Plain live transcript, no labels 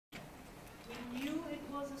knew it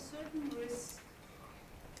was a certain risk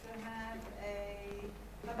to have a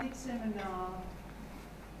public seminar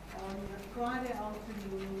on the Friday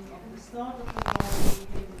afternoon of the start of the long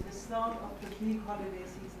weekend, the start of the big holiday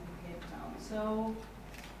season in Cape Town. So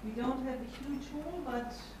we don't have a huge hall,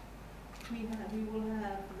 but we will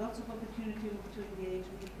have lots of opportunity to engage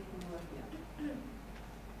with the people who are here.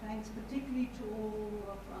 Thanks particularly to all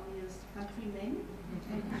of Amir's countrymen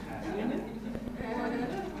and women.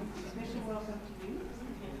 Special welcome to you.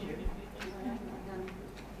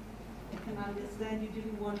 I can understand you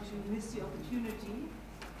didn't want to miss the opportunity.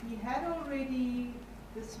 We had already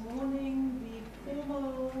this morning the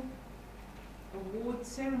formal award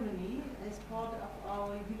ceremony as part of our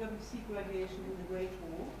UWC graduation in the Great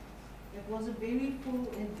Hall. It was a very full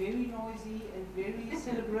and very noisy and very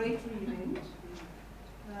celebratory event.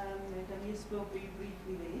 And Amir spoke very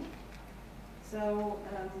briefly there. So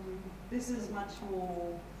this is much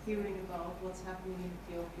more hearing about what's happening in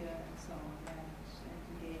Ethiopia and so on, and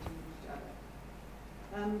engaging with each other.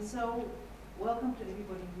 So welcome to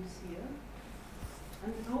everybody who's here.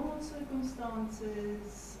 Under normal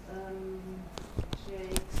circumstances,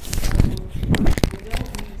 Jake's widow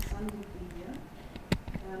and his son would be here,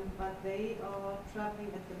 but they are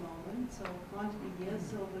traveling at the moment, so can't be here.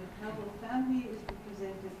 So the Gerwel family is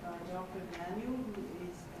represented by Dr. Daniel, who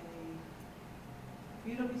is a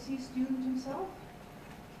UWC student himself,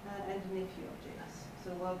 and a nephew of Jake's. So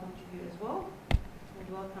welcome to you as well. And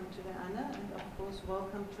welcome to Anna, and of course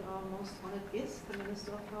welcome to our most honored guest, the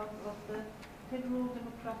Minister of Health of the Federal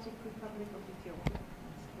Democratic Republic of Ethiopia.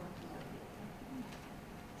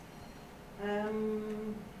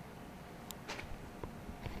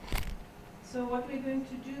 So what we're going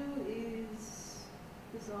to do is,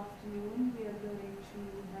 this afternoon, we are going to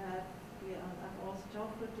have, I've asked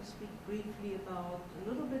Gerwel to speak briefly about, a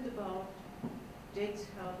little bit about Jake's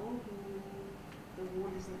Gerwel, who the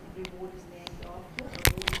reward is named after,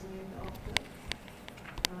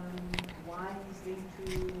 why he's linked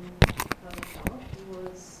to public health. He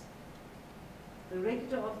was the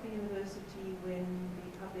rector of the university when the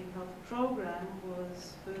public health program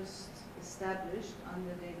was first established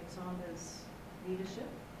under David Sanders' leadership.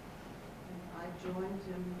 And I joined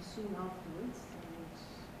him soon afterwards, and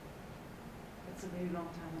that's a very long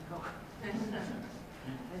time ago.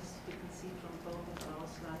 As you can see from both of our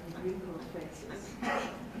slightly wrinkled faces.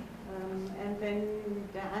 And then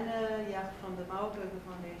Diana from the Mauerberger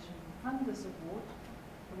Foundation won this award.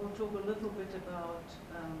 We'll talk a little bit about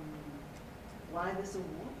why this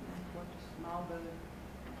award and what Mauerberger,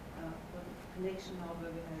 what connection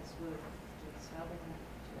Mauerberger has with its helping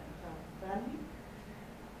the family.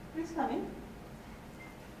 Please come in.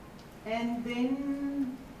 And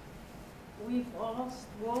then we've asked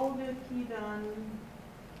Walter Kidan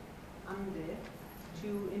Amde to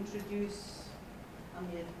introduce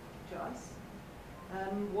Amir to us.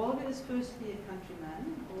 Walter is firstly a countryman,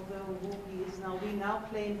 although we now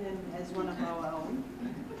claim him as one of our own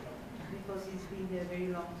because he's been here a very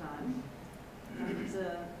long time. He's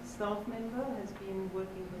a staff member, has been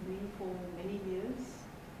working with me for many years,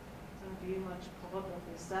 so very much part of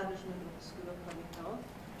the establishment of the School of Public Health.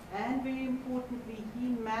 And very importantly,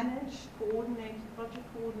 he coordinated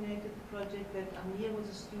the project that Amir was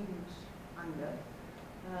a student under,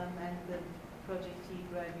 and the project he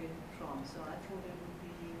graduated from. So I thought it would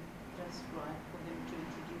be just right for him to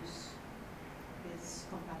introduce his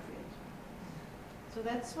compatriot. So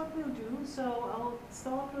that's what we'll do. So I'll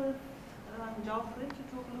start with Gerwel to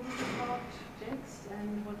talk a little bit about Jake's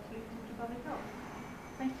and what we do to public health.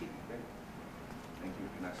 Thank you. Thank you.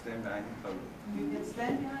 Can I stand behind the podium? You can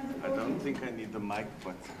stand behind the podium. I don't think I need the mic,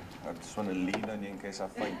 but I just want to lean on you in case I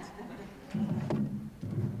faint.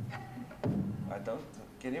 I don't.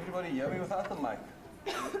 Can everybody hear me without the mic?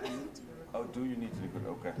 Oh, do you need to do it?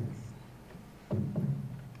 Okay.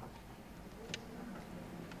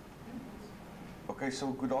 Okay,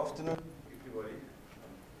 so good afternoon, everybody.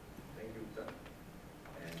 Thank you, Uta.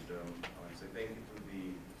 And I want to say thank you to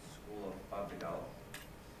the School of Public Health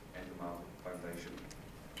and the Mount Foundation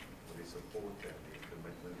for their support and their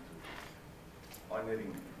commitment to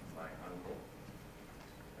honoring my uncle.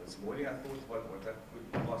 This morning I thought what I could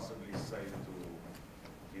possibly say to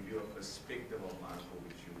give you a perspective of my uncle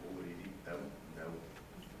which you already don't know.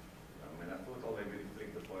 And I thought I'll maybe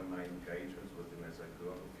reflect upon my engagements with him as I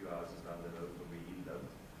grew up a few houses down the road from where he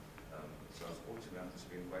lived. So I was fortunate enough to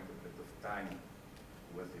spend quite a bit of time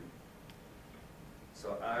with him.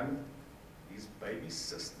 So I'm his baby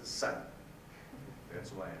sister's son.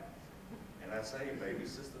 That's who I am. And I say baby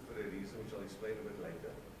sister for a reason, which I'll explain a bit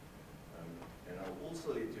later. And I'll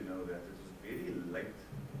also let you know that it was very late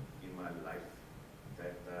in my life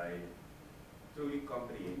that I truly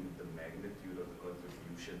comprehended the magnitude of the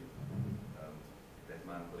contribution that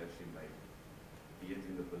my uncle actually made, be it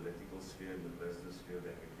in the political sphere, in the business sphere, the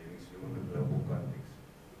academic sphere, or the global context.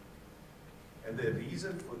 And the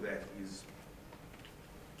reason for that is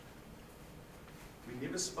we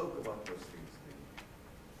never spoke about those things then.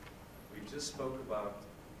 We just spoke about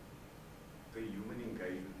the human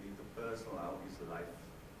engagement, the interpersonal, how is life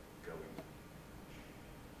going.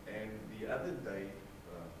 And the other day,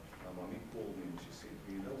 my mommy called me and she said,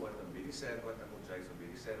 you know what, I'm very sad about Uncle Jason, I'm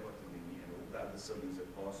very sad about the Nini and all the other siblings that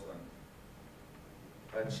passed on.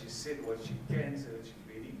 But she said what she can say that she's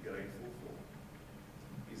very grateful for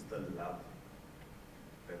is the love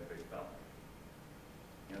that they felt.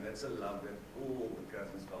 And that's a love that all the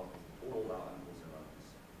cousins felt with all our uncles and aunts.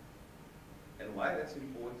 And why that's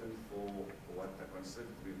important for what I consider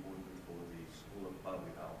to be important for the School of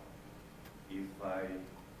Public Health. If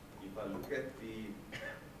I look at the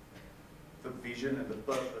vision and the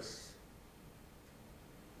purpose,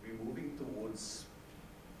 we're moving towards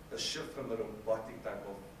a shift from a robotic type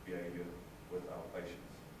of behavior with our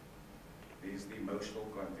patients. There's the emotional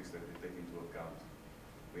context that we take into account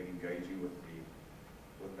when engaging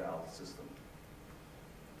with the health system.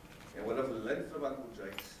 And what I've learned from Uncle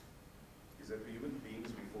Jakes is that we're human beings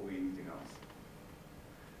before anything else.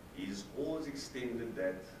 He's always extended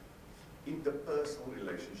that interpersonal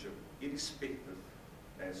relationship, irrespective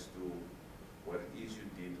as to what it is you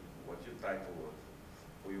did, what your title was,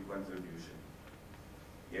 or your contribution.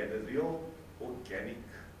 He had a real organic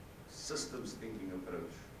systems thinking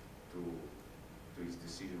approach to his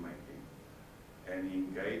decision making. And he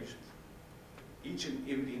engaged each and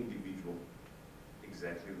every individual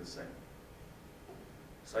exactly the same.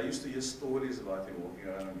 So I used to hear stories about him walking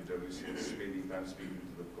around on UWC and spending time speaking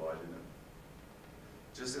to the gardener.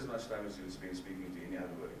 Just as much time as he would spend speaking to any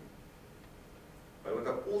other worker. But what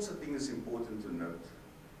I also think is important to note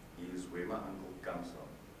is where my uncle comes from.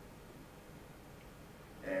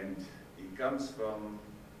 And he comes from,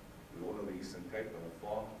 we all know the Eastern Cape, on a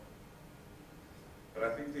farm. But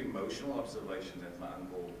I think the emotional observation that my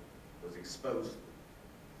uncle was exposed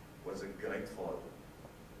to was a great father.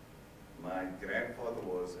 My grandfather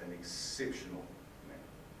was an exceptional man.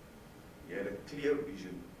 He had a clear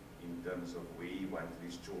vision in terms of where he wanted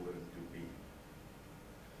his children to be.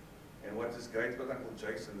 And what is great about Uncle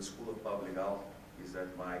Jason, the School of Public Health, is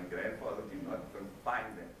that my grandfather did not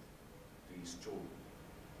confine that to his children.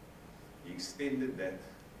 He extended that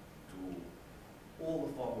to all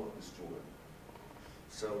the farm workers' children.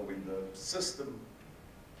 So when the system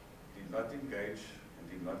did not engage and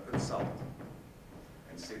did not consult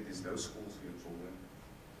and said there's no schools for your children,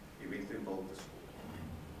 he went and built the school.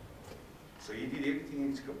 So he did everything in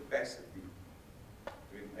his capacity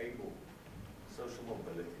to enable social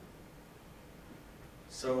mobility.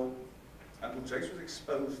 So Uncle Jason was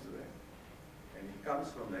exposed to that, and he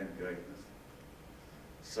comes from that greatness.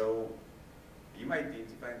 So he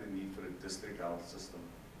identified the need for a district health system,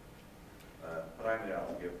 primary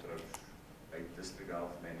health care approach, a district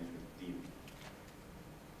health management team.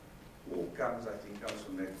 All comes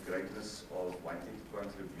from that greatness of wanting to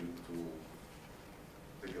contribute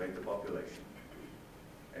to the greater population.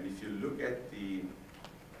 And if you look at the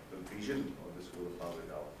vision of the School of Public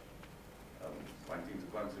Health, wanting to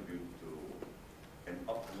contribute to an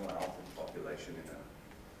optimal health of population in a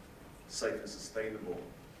safe and sustainable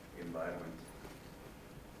environment,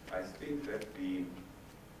 I think that the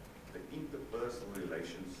interpersonal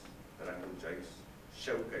relations that Uncle Jakes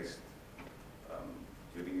showcased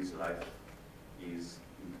during his life is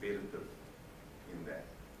imperative in that.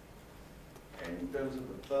 And in terms of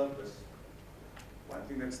the purpose, one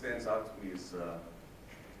thing that stands out to me is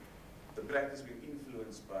the practice being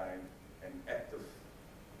influenced by an active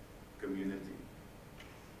community.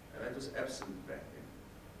 And that was absent back then.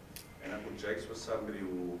 And Uncle Jakes was somebody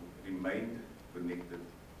who remained connected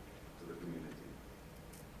to the community.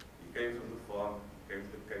 He came from the farm, came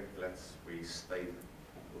to the Cape Flats, where he stayed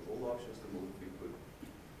with all the options to move if he could.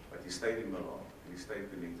 But he stayed in Milan, and he stayed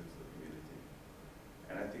connected to the community.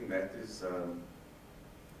 And I think that is,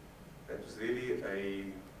 that was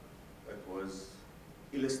really it was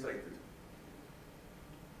illustrated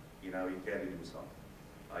in how he carried himself.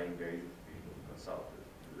 I engaged with people, consulted,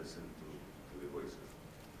 listened to their voices.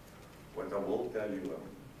 What I will tell you,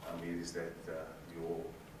 Amir, is that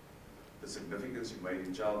the significance you made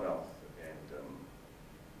in child health and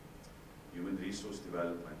human resource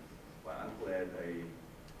development. My uncle had a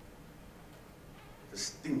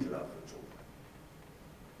distinct love for children.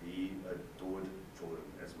 He adored children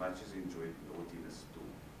as much as he enjoyed naughtiness too.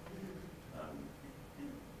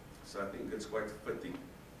 So I think it's quite fitting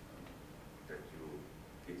that you're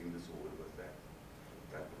getting this award with that.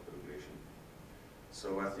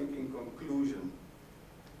 So I think in conclusion,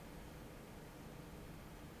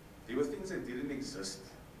 there were things that didn't exist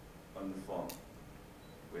on the farm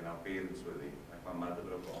when our parents were there. Like my mother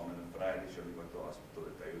broke her arm on a Friday, she only got to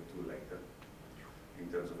hospital a day or two later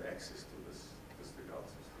in terms of access to this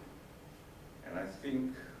health system. And I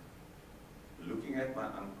think looking at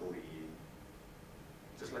my uncle, he,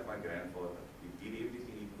 just like my grandfather, he did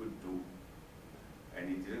everything he could do, and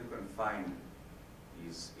he didn't confine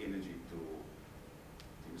his energy to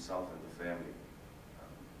himself and the family.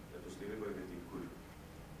 That was everybody that he could.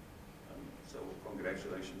 So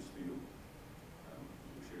congratulations to you.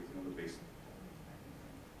 Wish you everything the best.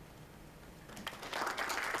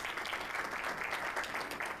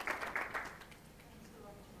 Thanks a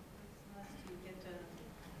lot, John. It's nice to get an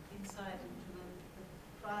insight into the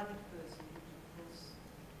private person, which of course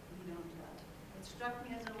we don't have. It struck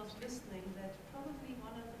me as I was listening that probably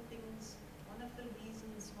one of the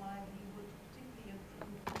reasons why we would particularly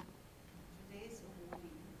approve today's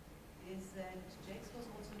awardee is that Jakes was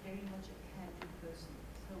also very much a can-do person.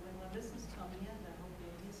 So when one listens to Amir, and I hope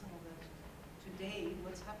you'll hear some of that today,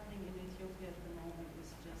 what's happening in Ethiopia at the moment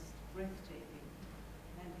is just breathtaking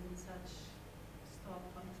and in such stark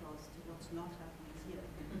contrast to what's not happening here.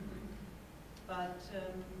 But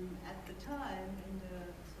at the time, in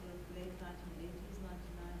the sort of late 1980s,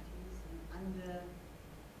 1990s, and under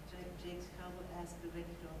Jakes Gerwel as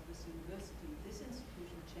director of this university, this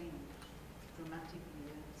institution changed dramatically.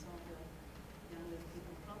 And some of the younger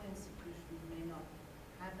people from the institution may not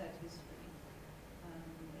have that history.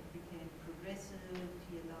 It became progressive,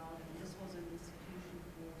 he allowed, and this was an institution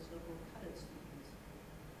for so-called colored students.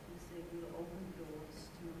 He said we will open doors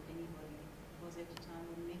to anybody. It was at a time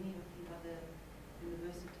when many of the other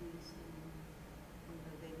universities in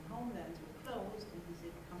the then homelands were closed, and he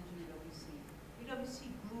said, come to UWC. UWC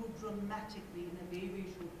grew dramatically in a very, very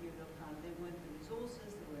short period of time. There weren't the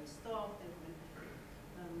resources, there weren't staff, there weren't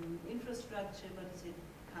infrastructure, but he said,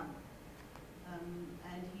 come.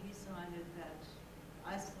 And he decided that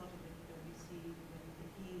I started at UWC when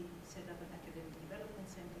he set up an academic development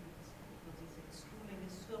center because he said schooling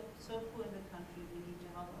is so poor in the country, we need to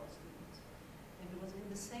help our students. And it was in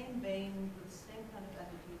the same vein, with the same kind of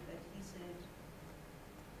attitude that he said,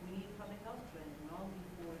 we need public health training long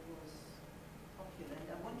before it was popular.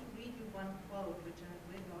 And I want to read you one quote, which I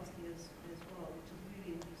read last year as well, which is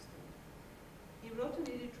really interesting. He wrote an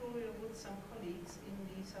editorial with some colleagues in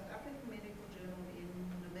the South African Medical Journal in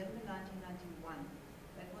November 1991.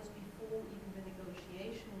 That was before even the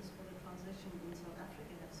negotiations for the transition in South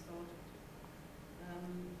Africa had started,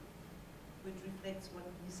 which reflects what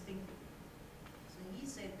he's thinking. So he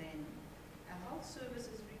said then, a health service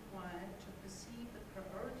is required to perceive the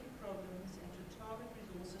priority problems and to target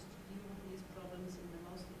resources to deal with these problems in the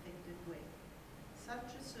most effective way.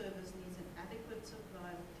 Such a service needs an adequate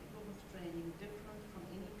supply of people with training different from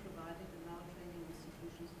any provided in our training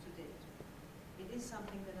institutions to date. It is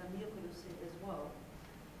something that Amir could have said as well.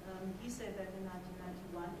 He said that in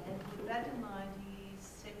 1991, and with that in mind, he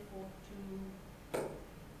set forth to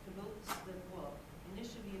build the, well,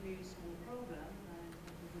 initially a very small program,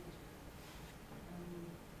 with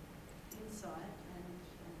insight and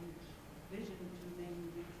vision to then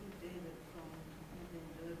recruit David from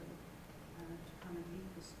Durban to come and lead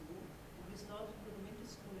the school. And we started with the winter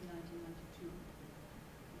school in 1992.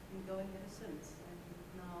 We've been going ever since, and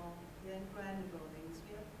now we're in brand new buildings.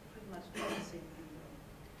 We have pretty much done the same thing.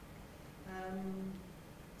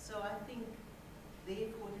 So I think,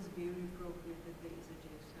 therefore, it is very appropriate that there is a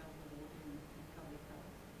Jakes Gerwel Award in public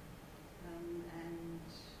health. And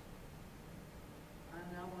I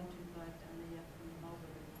now want to invite Amir from the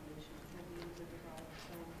Marlborough Foundation to talk a little bit about,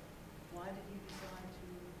 so why did you decide to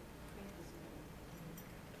create this award?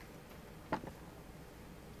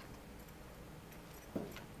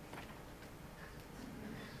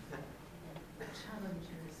 The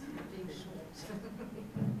challenge is being short.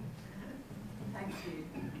 Thank you.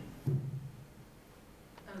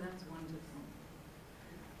 Oh, that's wonderful.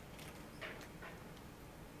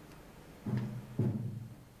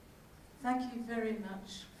 Thank you very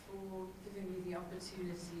much for giving me the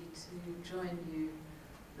opportunity to join you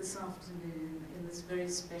this afternoon in this very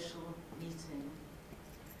special meeting.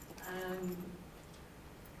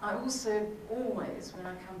 I also always, when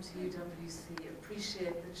I come to UWC,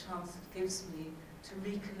 appreciate the chance it gives me to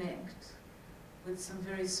reconnect with some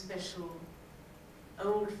very special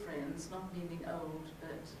old friends, not meaning old,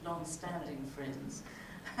 but long-standing friends,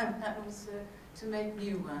 and also to make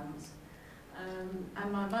new ones.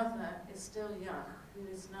 And my mother, Estelle Yach, who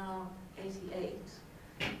is now 88,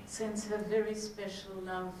 sends her very special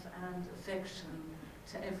love and affection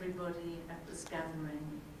to everybody at this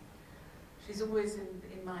gathering. she's always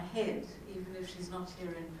in my head, even if she's not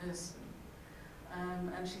here in person.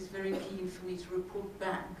 And she's very keen for me to report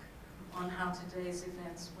back on how today's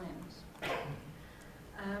events went.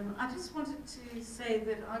 I just wanted to say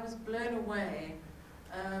that I was blown away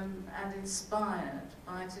and inspired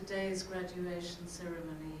by today's graduation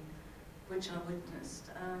ceremony, which I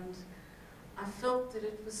witnessed. And I felt that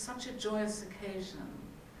it was such a joyous occasion,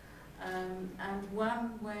 and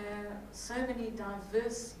one where so many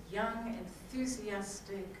diverse, young,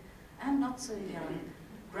 enthusiastic, and not so young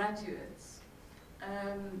graduates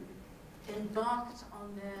embarked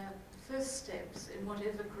on their first steps in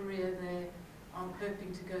whatever career they are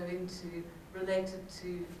hoping to go into related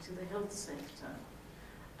to the health sector.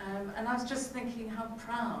 And I was just thinking how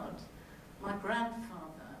proud my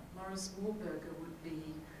grandfather, Morris Warburger, would be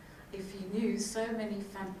if he knew so many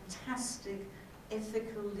fantastic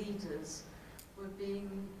ethical leaders were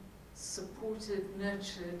being supported,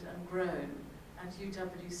 nurtured and grown at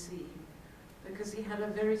UWC, because he had a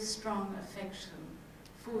very strong affection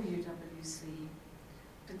for UWC,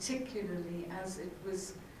 particularly as it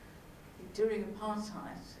was, during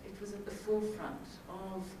apartheid, it was at the forefront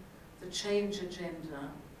of the change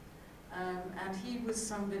agenda. And he was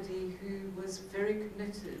somebody who was very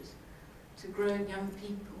committed to growing young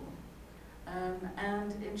people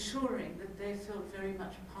and ensuring that they felt very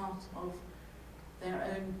much part of their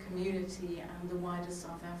own community and the wider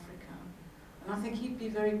South Africa. And I think he'd be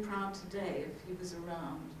very proud today, if he was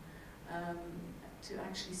around, to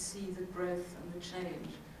actually see the growth and the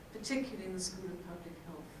change, particularly in the School of Public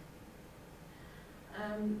Health.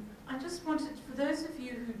 I just wanted, for those of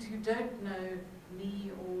you who don't know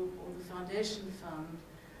me or the Foundation Fund,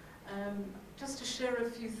 just to share a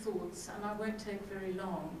few thoughts, and I won't take very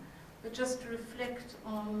long, but just to reflect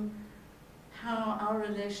on how our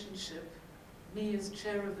relationship, me as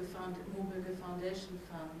chair of the Warburger Foundation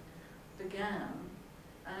Fund, began.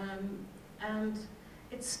 And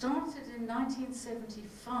it started in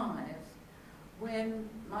 1975 when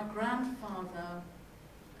my grandfather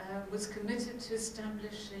was committed to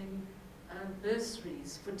establishing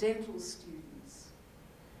bursaries for dental students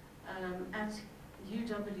at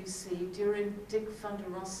UWC during Dick van der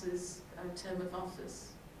Ross's term of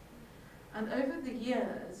office. And over the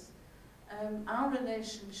years, our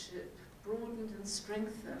relationship broadened and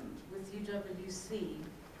strengthened with UWC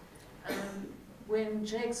when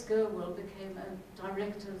Jakes Gerwel became a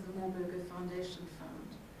director of the Warburger Foundation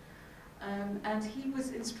Fund. And he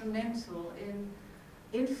was instrumental in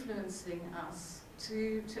influencing us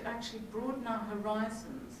to actually broaden our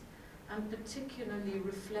horizons and particularly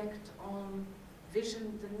reflect on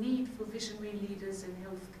vision, the need for visionary leaders in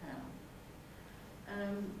healthcare.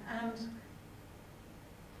 And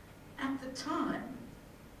at the time,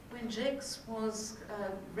 when Jakes was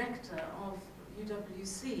rector of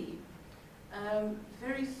UWC,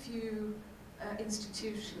 very few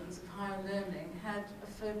institutions of higher learning had a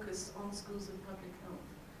focus on schools of public health.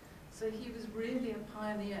 So he was really a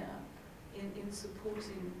pioneer in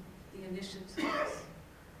supporting the initiatives.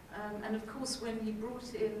 And of course, when he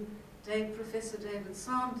brought in Professor David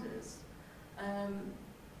Sanders,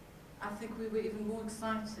 I think we were even more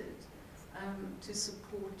excited to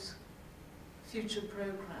support future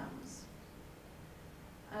programs.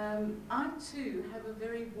 I too have a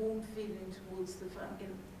very warm feeling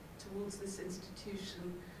towards this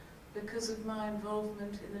institution because of my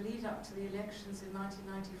involvement in the lead up to the elections in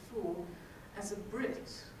 1994 as a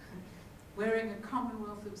Brit, wearing a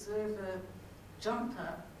Commonwealth Observer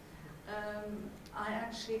jumper. I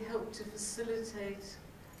actually helped to facilitate,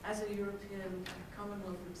 as a European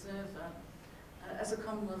Commonwealth Observer,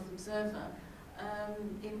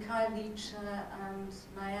 in Khayelitsha and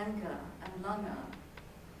Nyanga and Langa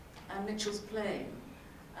and Mitchell's Plain.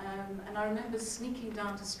 And I remember sneaking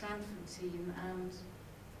down to Strandfontein and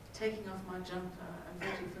taking off my jumper and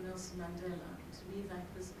voting for Nelson Mandela. And to me that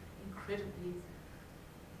was incredibly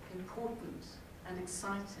important and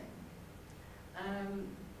exciting.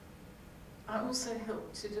 I also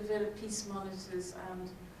helped to develop peace monitors and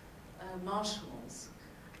marshals.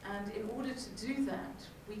 And in order to do that,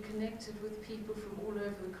 we connected with people from all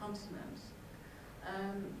over the continent.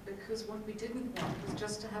 Because what we didn't want was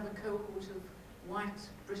just to have a cohort of white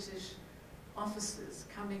British officers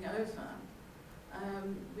coming over.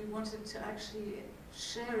 We wanted to actually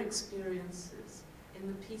share experiences in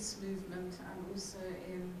the peace movement and also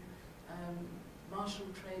in martial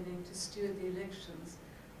training to steward the elections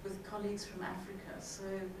with colleagues from Africa. So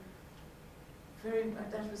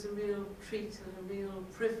that was a real treat and a real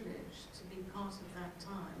privilege to be part of that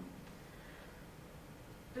time.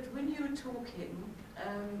 But when you were talking,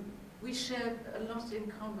 we shared a lot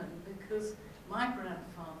in common because my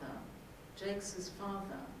grandfather, Jakes'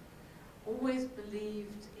 father, always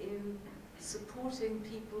believed in supporting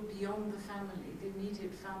people beyond the family, the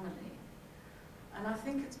immediate family. And I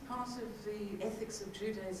think it's part of the ethics of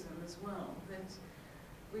Judaism as well, that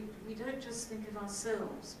we don't just think of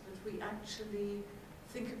ourselves, but we actually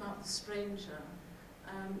think about the stranger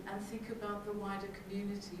and think about the wider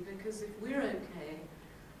community, because if we're okay,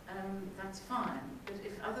 that's fine. But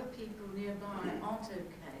if other people nearby aren't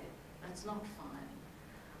okay, that's not fine.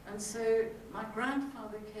 And so my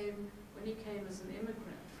grandfather came, when he came as an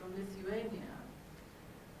immigrant from Lithuania,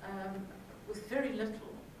 with very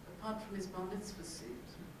little, apart from his bar mitzvah suit,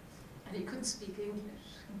 and he couldn't speak English.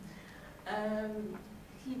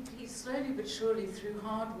 He slowly but surely, through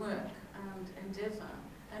hard work and endeavor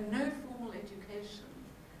and no formal education,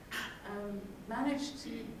 managed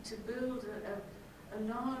to build a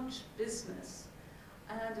large business.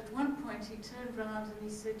 And at one point he turned around and he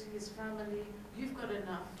said to his family, "You've got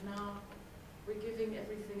enough, now we're giving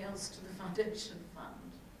everything else to the foundation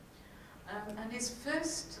fund." And his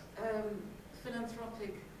first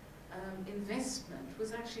philanthropic investment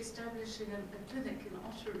was actually establishing a clinic in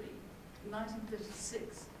Ottery in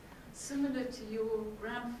 1936, similar to your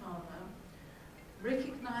grandfather,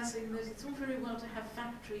 recognizing that it's all very well to have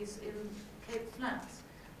factories in Cape Flats,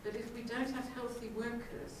 but if we don't have healthy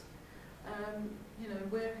workers, you know,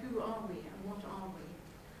 who are we and what are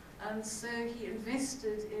we? And so he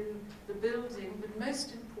invested in the building, but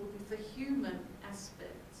most important, the human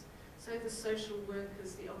aspects. So the social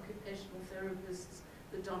workers, the occupational therapists,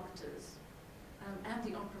 the doctors, and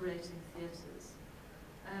the operating theatres.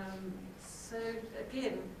 So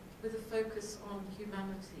again, with a focus on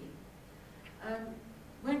humanity.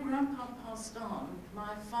 When Grandpa passed on,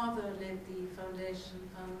 my father led the foundation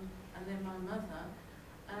fund, and then my mother,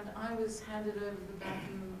 and I was handed over the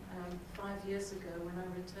baton 5 years ago when I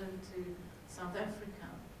returned to South Africa.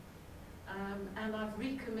 And I've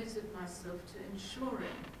recommitted myself to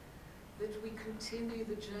ensuring that we continue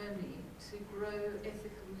the journey to grow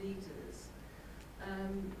ethical leaders,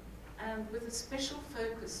 and with a special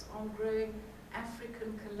focus on growing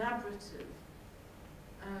African collaborative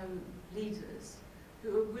leaders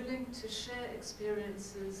who are willing to share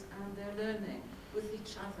experiences and their learning with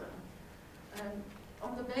each other,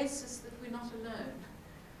 on the basis that we're not alone.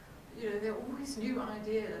 You know, there are always new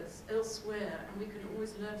ideas elsewhere, and we can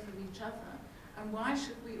always learn from each other. And why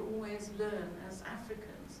should we always learn as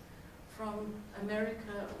Africans from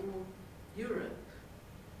America or Europe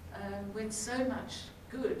when so much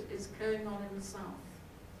good is going on in the South?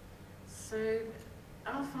 So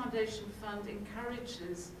our foundation fund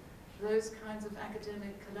encourages those kinds of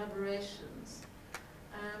academic collaborations,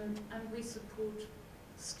 and we support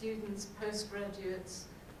students, postgraduates,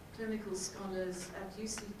 clinical scholars at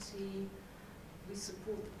UCT. We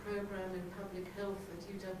support the program in public health at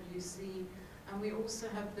UWC, and we also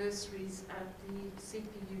have bursaries at the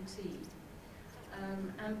CPUT.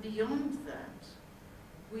 And beyond that,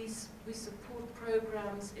 we support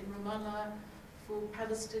programs in Ramallah for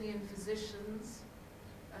Palestinian physicians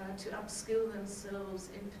to upskill themselves,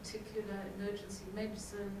 in particular emergency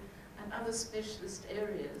medicine and other specialist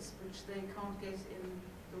areas which they can't get in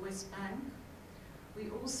the West Bank. We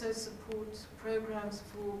also support programs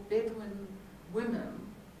for Bedouin women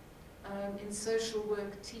in social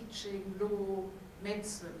work, teaching, law,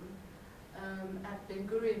 medicine at Ben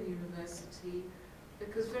Gurion University,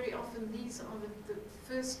 because very often these are the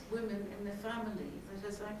first women in their family that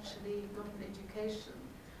has actually got an education,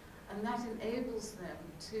 and that enables them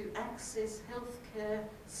to access healthcare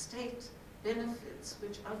state benefits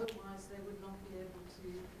which otherwise they would not be able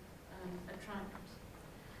to attract.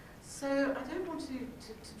 So I don't want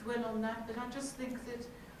to dwell on that, but I just think that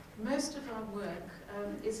most of our work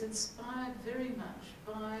is inspired very much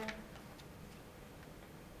by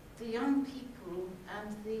the young people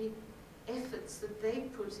and the efforts that they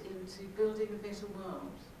put into building a better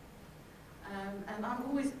world. And I'm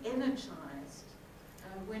always energized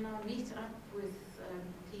when I meet up with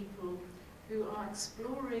people who are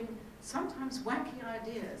exploring sometimes wacky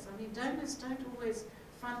ideas. I mean, donors don't always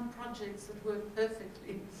fund projects that work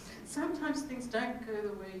perfectly. Sometimes things don't go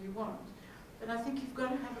the way you want. But I think you've got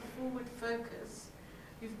to have a forward focus.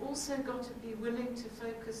 You've also got to be willing to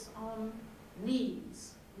focus on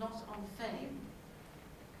needs, not on fame.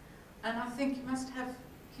 And I think you must have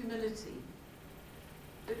humility,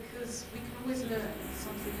 because we can always learn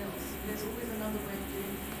something else. There's always another way of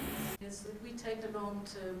doing things. Is that we take a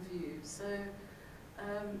long-term view. So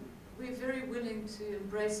we're very willing to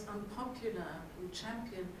embrace unpopular or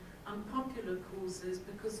champion unpopular causes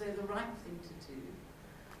because they're the right thing to do,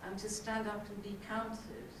 and to stand up and be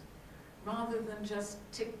counted. rather than just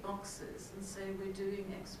tick boxes and say we're doing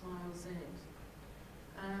X, Y, or Z.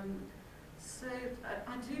 So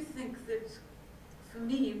I do think that, for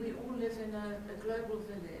me, we all live in a global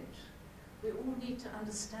village. We all need to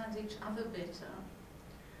understand each other better.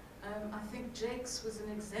 I think Jakes was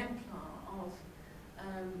an exemplar of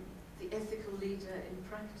the ethical leader in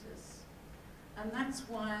practice. And that's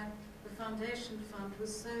why the Foundation Fund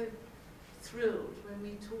was so thrilled when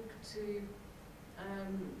we talked to, I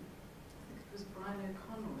think it was Brian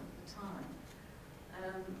O'Connell at the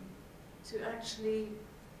time, to actually,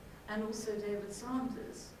 and also David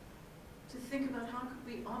Sanders, to think about how could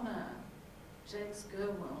we honour Jakes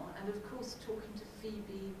Gerwel, and of course talking to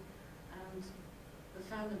Phoebe and the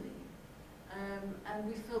family. And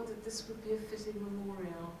we felt that this would be a fitting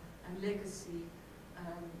memorial and legacy,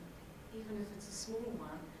 even if it's a small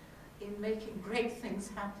one, in making great things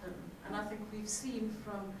happen. And I think we've seen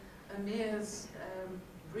from Amir's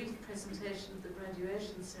brief presentation of the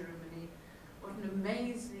graduation ceremony what an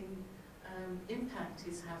amazing impact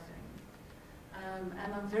he's having.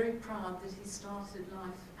 And I'm very proud that he started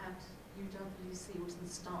life at UWC, or didn't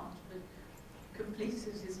start, but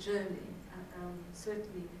completed his journey,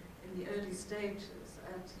 certainly in the early stages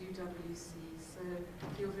at UWC. So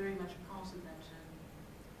I feel very much part of that journey.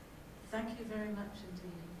 Thank you very much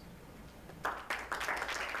indeed.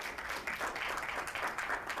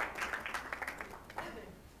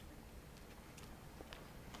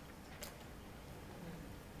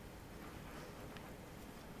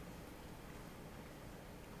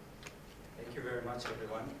 Thank you very much,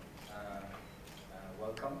 everyone.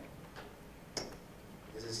 Welcome.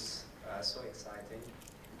 This is so exciting.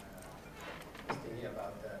 Just thinking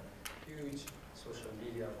about the huge social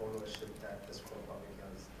media followership that the School of Public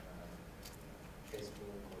Health,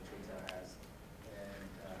 Facebook or Twitter has. And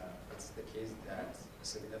it's the case that a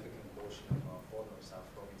significant portion of our followers are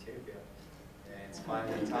from Ethiopia. And it's my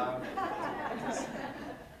hometown.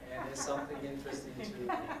 And there's something interesting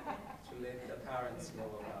to let the parents know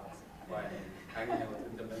about by hanging out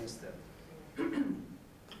with the minister.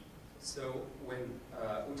 So when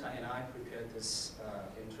Uta and I prepared this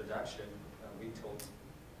introduction, we thought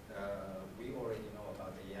we already know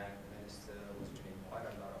about the young minister who's doing quite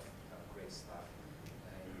a lot of great stuff.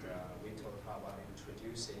 And we thought, how about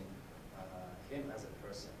introducing him as a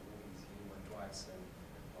person, who is he, what drives him,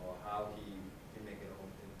 or how he make it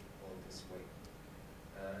all this way.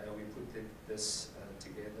 And we put this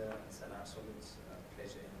together. It's an absolute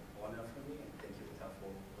pleasure and honor for me, and thank you, Uta,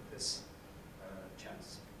 for this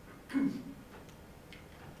chance.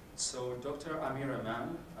 So Dr. Amir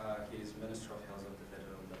Aman, he is Minister of Health of the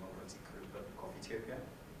Federal Democratic Republic of Ethiopia,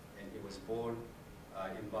 and he was born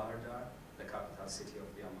in Bahir Dar, the capital city of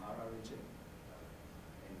the Amhara region,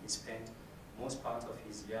 and he spent most part of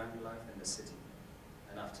his young life in the city.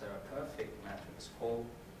 And after a perfect matric score,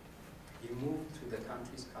 he moved to the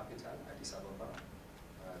country's capital, Addis Ababa,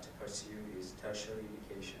 to pursue his tertiary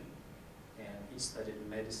education, and he studied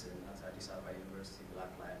medicine at Addis Ababa University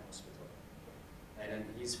Black Lion Hospital. And in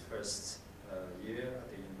his first year at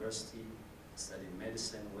the university, studying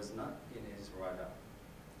medicine was not in his radar.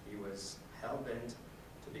 He was hell-bent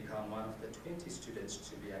to become one of the 20 students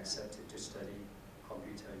to be accepted to study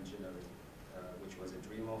computer engineering, which was a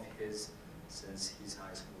dream of his since his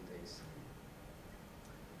high school days.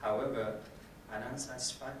 However, an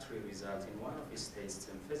unsatisfactory result in one of his tests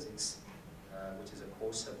in physics, which is a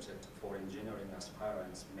core subject for engineering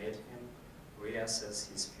aspirants, made him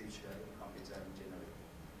reassess his future in computer engineering.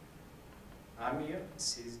 Amir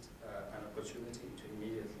seized an opportunity to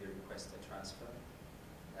immediately request a transfer,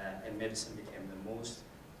 and medicine became the most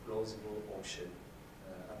plausible option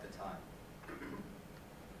at the time.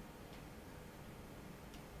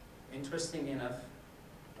 Interesting enough,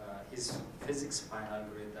 his physics final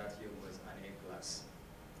grade that year was an A+.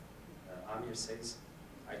 Amir says,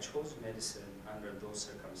 I chose medicine under those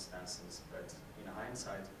circumstances, but in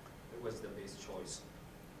hindsight, it was the best choice.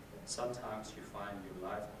 Sometimes you find your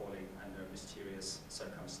life calling under mysterious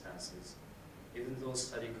circumstances. Even though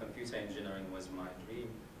studying computer engineering was my dream,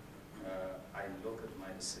 I look at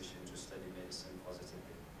my decision to study medicine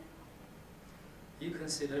positively. He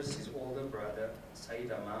considers his older brother,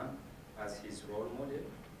 Said Aman, as his role model,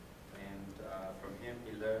 and from him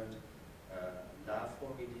he learned love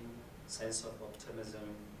for reading, sense of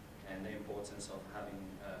optimism, and the importance of having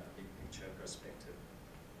a big picture perspective.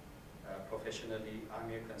 Professionally,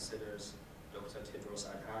 Amir considers Dr. Tedros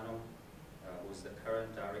Adhanom, who is the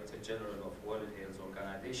current Director General of World Health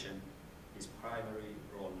Organization, his primary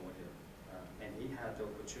role model. And he had the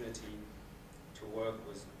opportunity to work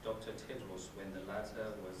with Dr. Tedros when the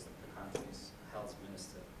latter was the country's health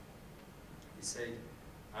minister. He said,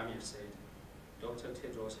 Amir said, Dr.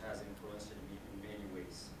 Tedros has influenced me in many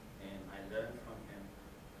ways, and I learned from him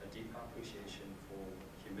a deep appreciation for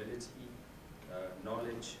humility,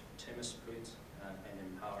 knowledge, team spirit, and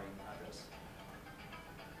empowering others.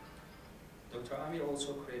 Dr. Amir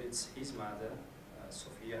also credits his mother,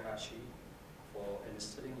 Sophia Hashi, for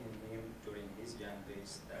instilling in him during his young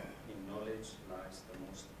days that in knowledge lies the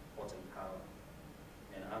most potent power.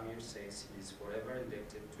 And Amir says he is forever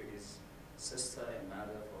indebted to his sister and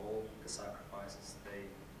mother for all the sacrifices they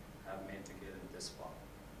have made to get him this far.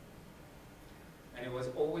 And it was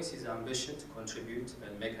always his ambition to contribute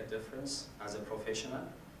and make a difference as a professional.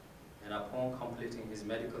 And upon completing his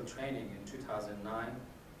medical training in 2009,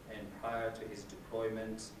 and prior to his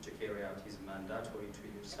deployment to carry out his mandatory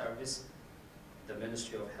 2-year service, the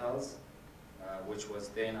Ministry of Health, which was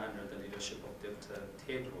then under the leadership of Dr.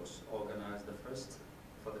 Tedros, organized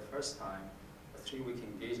for the first time a 3-week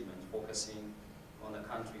engagement focusing on the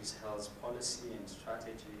country's health policy and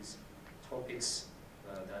strategies, topics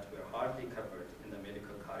that were hardly covered in the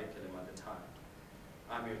medical curriculum at the time.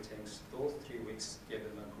 Amir thinks those 3 weeks gave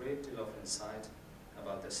him a great deal of insight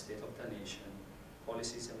about the state of the nation,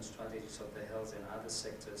 policies and strategies of the health and other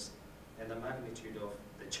sectors, and the magnitude of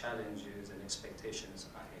the challenges and expectations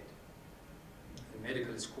ahead. In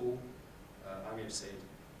medical school, Amir said,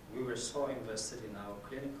 we were so invested in our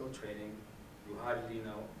clinical training, you hardly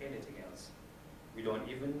know anything else. We don't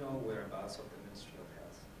even know whereabouts of the Ministry of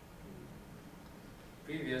Health.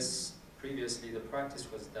 Previously, the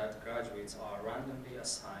practice was that graduates are randomly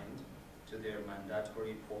assigned to their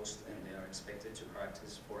mandatory post and they are expected to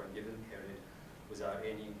practice for a given period without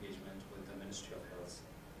any engagement with the Ministry of Health.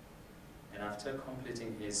 And after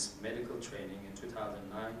completing his medical training in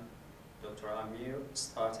 2009, Dr. Amir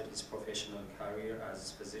started his professional career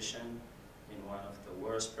as a physician in one of the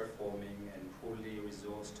worst performing and poorly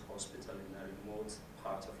resourced hospital in a remote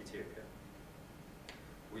part of Ethiopia,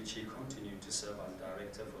 which he continued to serve as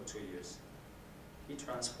director for 2 years. He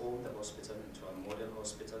transformed the hospital into a model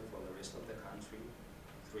hospital for the rest of the country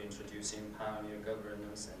through introducing pioneer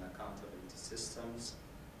governance and accountability systems,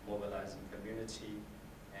 mobilizing community,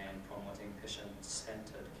 and promoting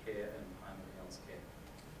patient-centered care and primary health care.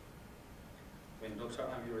 When Dr.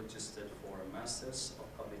 Amir registered for a Master's of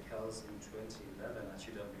Public Health in 2011 at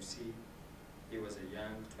UWC, he was a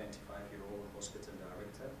young 25-year-old hospital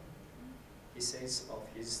director. He says of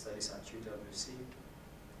his studies at UWC,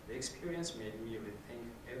 the experience made me rethink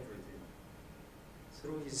everything.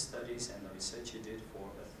 Through his studies and the research he did for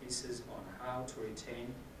a thesis on how to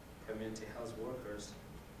retain community health workers,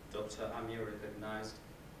 Dr. Amir recognized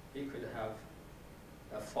he could have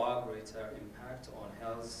a far greater impact on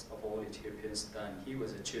health of all Ethiopians than he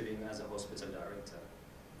was achieving as a hospital director.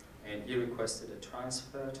 And he requested a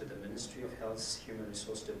transfer to the Ministry of Health's Human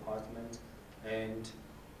Resource Department and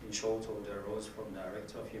in short order rose from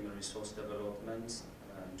Director of Human Resource Development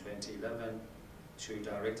in 2011 to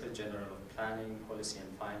Director General of Planning, Policy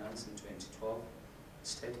and Finance in 2012,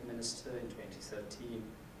 State Minister in 2013,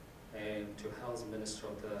 and to Health Minister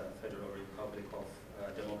of the Federal Republic of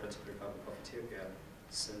Democratic Republic of Ethiopia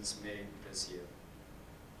since May this year.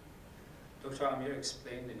 Dr. Amir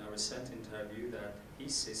explained in a recent interview that he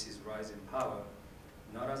sees his rise in power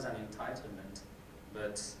not as an entitlement,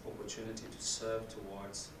 but opportunity to serve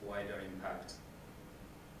towards wider impact.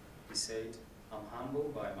 He said, I'm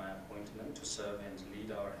humbled by my appointment to serve and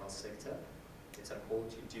lead our health sector. It's a call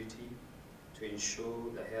to duty to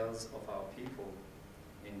ensure the health of our people.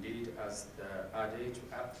 Indeed, as the adage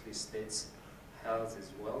aptly states, health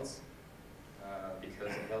is wealth, because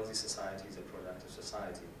a healthy society is a productive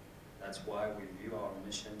society. That's why we view our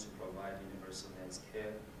mission to provide universal health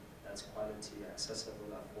care that's quality, accessible,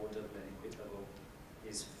 affordable, and equitable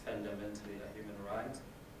is fundamentally a human right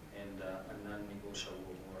and a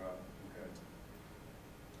non-negotiable moral imperative.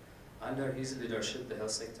 Under his leadership, the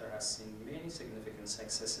health sector has seen many significant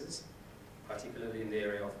successes, particularly in the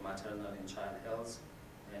area of maternal and child health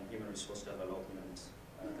and human resource development.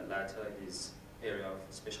 The latter is area of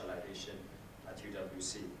specialization at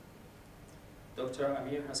UWC. Dr.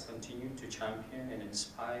 Amir has continued to champion and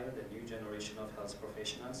inspire the new generation of health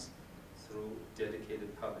professionals through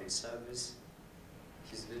dedicated public service.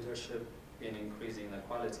 His leadership in increasing the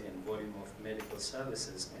quality and volume of medical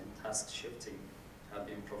services and task shifting have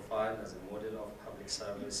been profiled as a model of public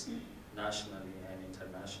service nationally and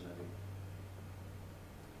internationally.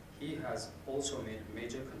 He has also made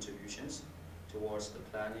major contributions towards the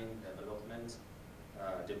planning, development,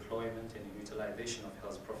 deployment, and utilization of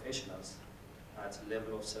health professionals at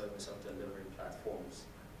level of service of delivery platforms.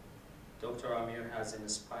 Dr. Amir has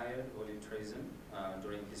inspired volunteerism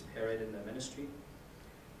during his period in the ministry.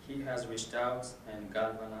 He has reached out and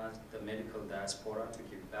galvanized the medical diaspora to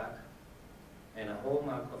give back, and a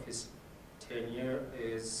hallmark of his tenure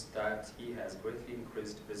is that he has greatly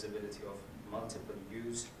increased visibility of multiple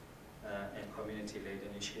youth and community-led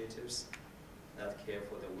initiatives that care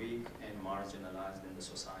for the weak and marginalized in the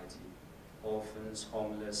society, orphans,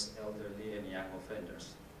 homeless, elderly, and young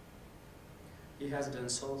offenders. He has done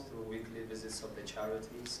so through weekly visits of the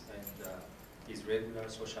charities and his regular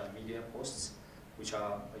social media posts, which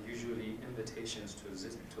are usually invitations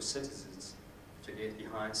to citizens to get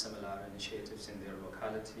behind similar initiatives in their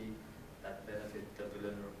locality that benefit the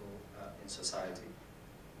vulnerable in society.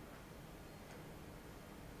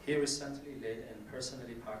 He recently led and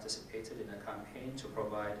personally participated in a campaign to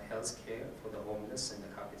provide health care for the homeless in the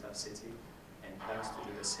capital city and plans to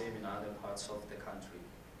do the same in other parts of the country.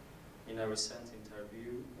 In a recent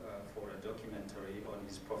interview for a documentary on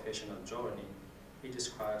his professional journey, he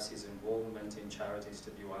describes his involvement in charities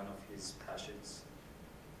to be one of his passions.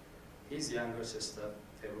 His younger sister,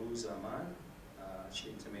 Aman, she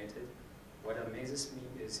intimated, "What amazes me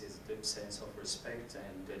is his deep sense of respect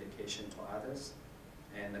and dedication to others,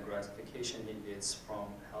 and the gratification he gets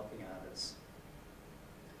from helping others."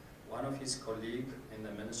 One of his colleagues in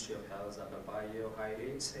the Ministry of Health, Ababayo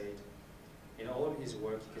Haile, said, "In all his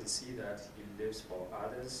work, you can see that he lives for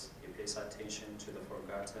others, he pays attention to the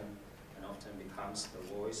forgotten, and often becomes the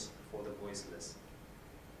voice for the voiceless."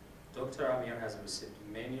 Dr. Amir has received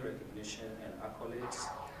many recognition and accolades,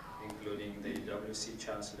 including the WC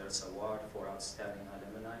Chancellor's Award for Outstanding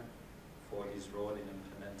Alumni for his role in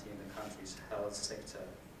implementing the country's health sector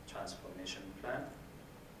transformation plan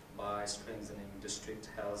by strengthening district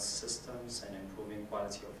health systems and improving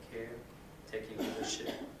quality of care, taking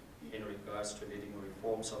leadership in regards to leading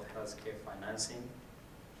reforms of healthcare financing,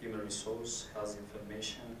 human resource, health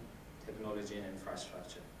information, technology and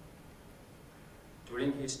infrastructure.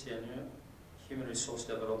 During his tenure, human resource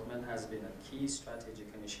development has been a key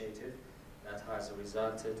strategic initiative that has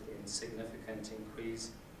resulted in significant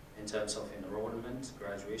increase in terms of enrollment,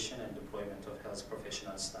 graduation, and deployment of health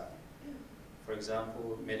professional staff. For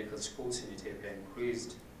example, medical schools in Ethiopia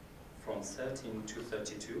increased from 13 to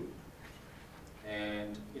 32,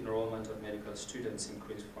 and enrollment of medical students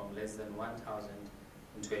increased from less than 1,000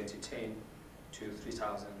 in 2010 to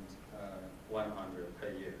 3,100 per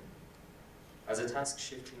year. As a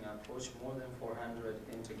task-shifting approach, more than 400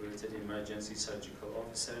 integrated emergency surgical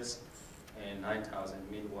officers and 9,000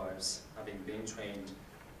 midwives having been trained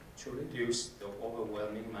to reduce the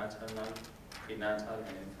overwhelming maternal, prenatal,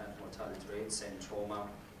 and infant mortality rates and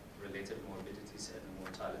trauma-related morbidities and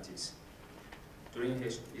mortalities. During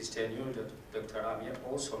his tenure, Dr. Amir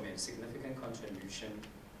also made significant contribution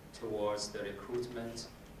towards the recruitment,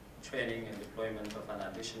 training, and deployment of an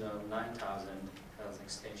additional 9,000 health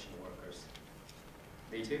extension workers.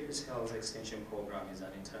 The Ethiopia's Health Extension Program is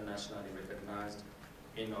an internationally recognized,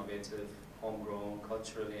 innovative, homegrown,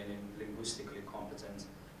 culturally and linguistically competent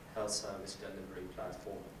health service delivery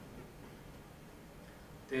platform.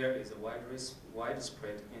 There is a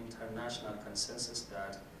widespread international consensus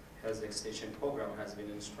that Health Extension Program has been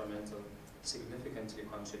instrumental, significantly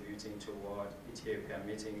contributing toward Ethiopia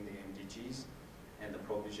meeting the MDGs and the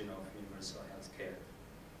provision of universal health care.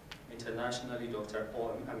 Internationally, Dr.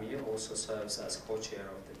 Amir also serves as co-chair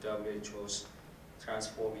of the WHO's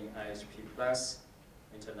Transforming IHP Plus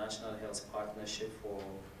International Health Partnership for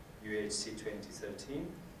UHC 2013,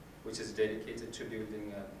 which is dedicated to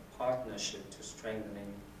building a partnership to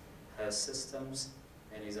strengthening health systems,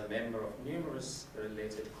 and is a member of numerous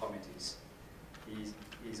related committees. He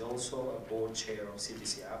is also a board chair of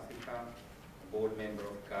CDC Africa, a board member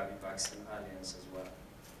of Gavi Vaccine Alliance as well.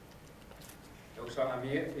 Dr.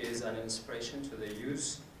 Amir is an inspiration to the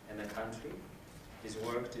youth and the country. His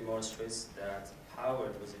work demonstrates that,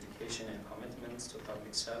 powered with education and commitment to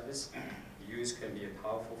public service, youth can be a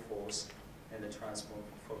powerful force in the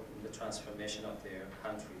transformation of their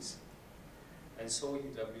countries. And so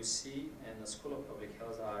UWC and the School of Public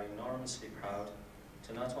Health are enormously proud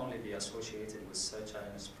to not only be associated with such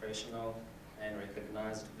an inspirational and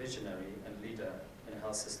recognized visionary and leader in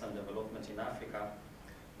health system development in Africa,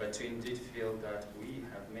 but to indeed feel that we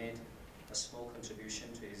have made a small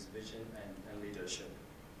contribution to his vision and leadership.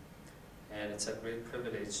 And it's a great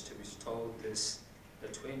privilege to bestow the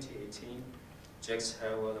 2018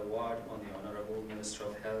 Gerwel Award on the Honorable Minister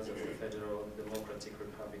of Health of the Federal Democratic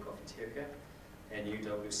Republic of Ethiopia and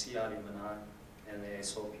UWC alumni and the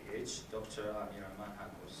SOPH, Dr. Amir Aman.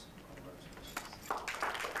 Congratulations.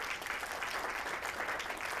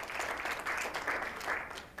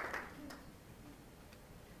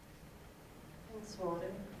 Thanks,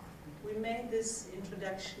 Walden. We made this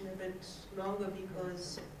introduction a bit longer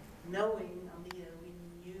because knowing Amir, we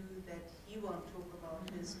knew that he wanted to talk about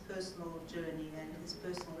his personal journey and his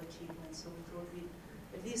personal achievements, so we thought we'd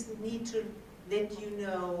at least need to let you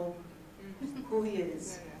know who he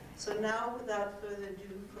is. So now, without further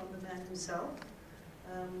ado, from the man himself,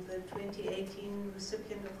 the 2018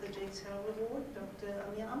 recipient of the Jakes Herald Award, Dr.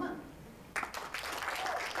 Amir Aman.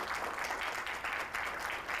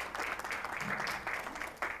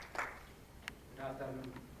 Good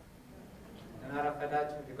afternoon.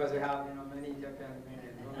 Because we have many Ethiopian men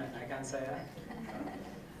and women, I can say that.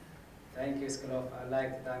 Thank you, I'd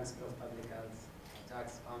like to thank School of Public Health,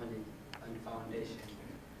 Jack's family and foundation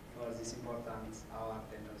for this important award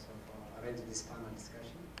and also for arranging this panel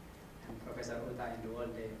discussion. And Professor Uta and the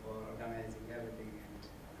World Day for organizing everything. And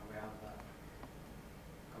we have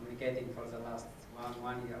communicating for the last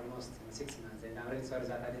one year, almost 6 months. And I'm really sorry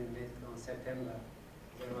that I didn't make it on September.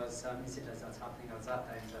 There was some incidents that's happening at that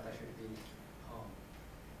time that I should be home.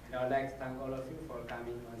 And I would like to thank all of you for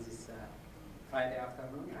coming on this Friday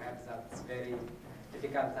afternoon. I have that very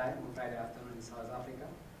difficult time on Friday afternoon in South Africa,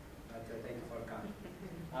 but thank you for coming.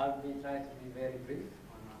 I'll be trying to be very brief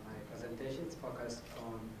on my presentations, focused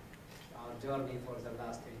on our journey for the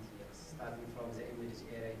last 20 years, starting from the emergency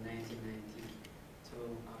era in 1990 to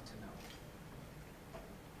up to now.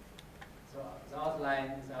 So the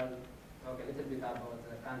outline is I'll talk a little bit about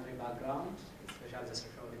the country background, especially the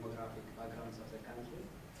social demographic backgrounds of the country,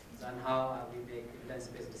 then how we make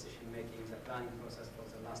evidence-based decision-making, the planning process for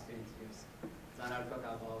the last 20 years. Then I'll talk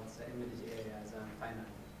about the emergency areas, and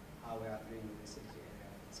finally, how we are doing in the city area,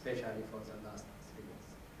 especially for the last 3 years.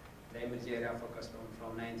 The emergency area focused on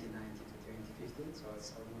from 1990 to 2015, so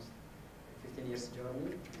it's almost a 15 years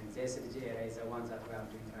journey, and the SDG area is the one that we are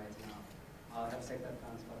doing right now. Our health sector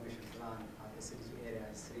transformation plan at the SDG area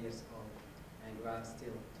is 3 years old, and we are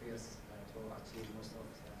still 2 years to achieve most of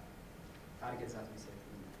the targets that we set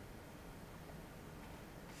in.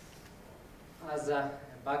 As a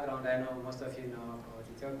background, I know most of you know about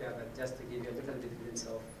Ethiopia, but just to give you a little bit glimpse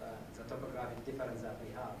of the topographic difference that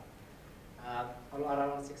we have.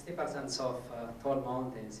 Around 60% of tall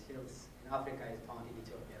mountains, hills in Africa is found in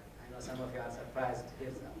Ethiopia. I know some of you are surprised to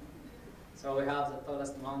hear that. So we have the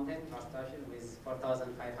tallest mountain, Ocean, with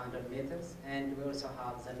 4,500 meters, and we also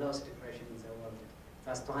have the lowest depression in the world.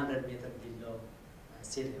 That's 200 meters below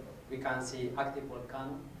sea level. We can see active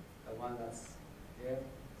volcano, the one that's here,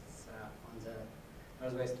 on the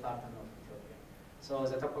northwest part of Ethiopia. So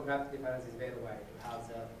the topographic difference is very wide. We have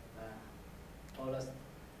the tallest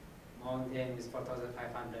mountain with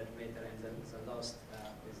 4,500 meters and the lowest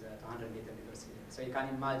with 200 meters below sea level. So you can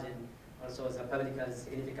imagine also the political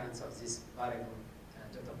significance of this variable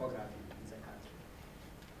topography in the country.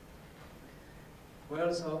 We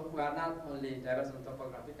are not only diverse on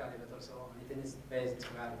topographically, but also on ethnic-based,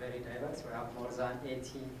 we are very diverse. We have more than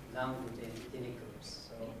 80 language and ethnic groups.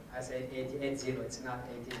 So I say 80, it's not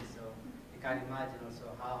 18. So you can imagine also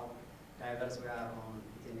how diverse we are on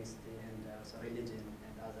ethnicity and also religion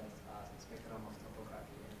and other spectrum of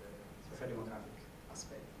topography and social demographic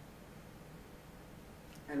aspect.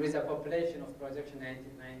 And with a population of projection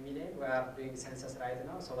 99 million, we are doing census right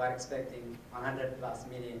now, so we are expecting 100+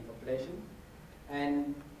 million population.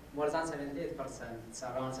 And more than 78%, it's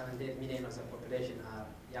around 78 million of the population are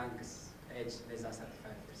young, aged less than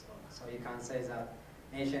 35 years old. So you can say that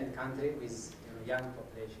ancient country with young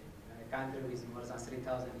population, a country with more than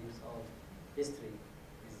 3,000 years old history,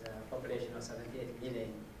 with a population of 78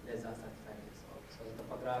 million less than 35 years old. So the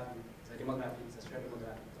topography, the demographic, the social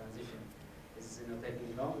demographic transition is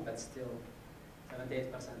taking long, but still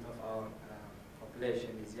 78% of our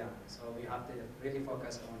population is young. So we have to really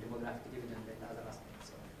focus on demographic dividend and other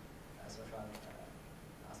aspects of social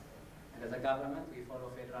aspect. And as a government, we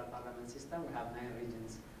follow federal parliament system. We have 9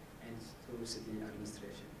 regions and 2 city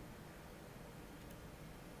administration.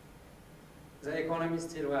 The economy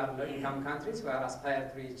still, we are low-income countries. We are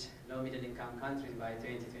aspire to reach low-middle-income countries by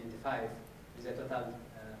 2025 with a total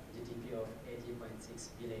GDP of $80.6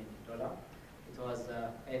 billion. It was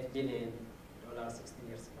 $8 billion 16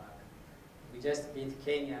 years back. We just beat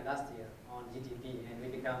Kenya last year on GDP, and we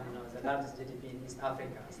become the largest GDP in East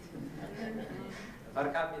Africa.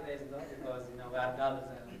 Per capita is low because we are double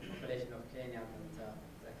the population of Kenya, but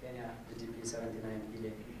the Kenya GDP is 79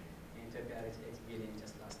 billion. In Ethiopia, it's 8 billion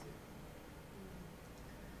just last year.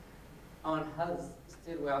 On health,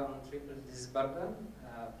 still we are on triple disease burden.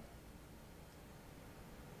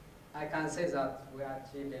 I can say that we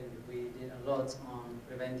achieved and we did a lot on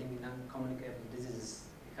preventing non-communicable diseases.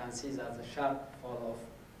 You can see that the sharp fall of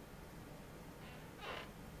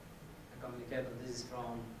the communicable disease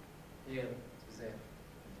from here to there.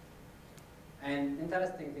 And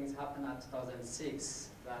interesting things happened at 2006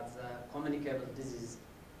 that the communicable disease,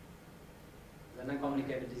 the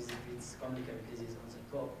non-communicable disease beats communicable disease on the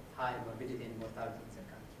top high morbidity and mortality in the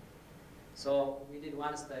country. So we did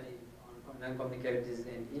one study on non-communicable disease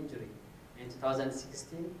and injury. In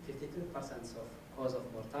 2016, 52% of cause of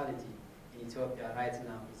mortality in Ethiopia right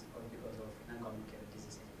now is because of non-communicable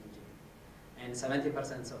disease and injury. And 70%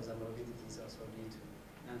 of the morbidity is also due to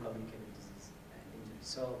non-communicable disease and injury.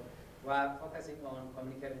 So we are focusing on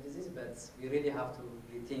communicable disease, but we really have to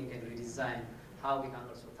rethink and redesign how we can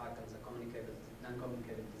also tackle the communicable,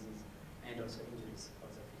 non-communicable disease and also injuries for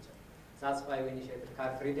the future. That's why we initiated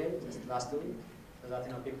Car-Free Day just last week, so that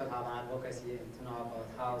people have an advocacy and to know about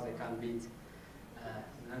how they can beat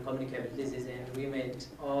non-communicable disease. And we made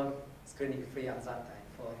all screening free at that time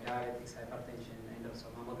for diabetics, hypertension, and also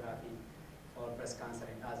mammography for breast cancer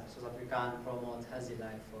and others, so that we can promote healthy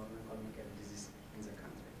life for non-communicable disease in the country.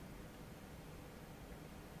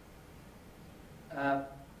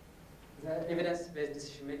 The evidence-based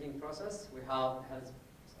decision-making process, we have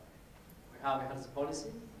a health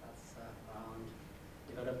policy that's around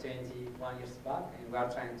developed 21 years back, and we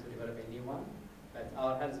are trying to develop a new one. But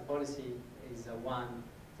our health policy is the one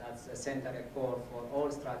that's the center and core for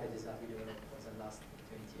all strategies that we developed for the last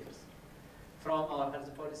 20 years. From our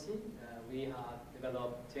health policy, we have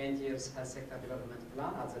developed 20 years health sector development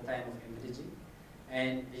plan at the time of MDG,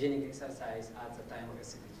 and visioning exercise at the time of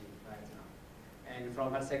SDG right now. And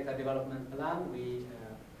from health sector development plan, we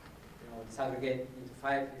disaggregate into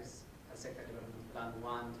 5 years health sector development plan,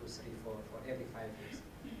 1, 2, 3, 4, for every 5 years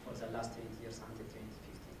for the last 20 years until 2050.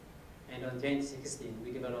 And on 2016,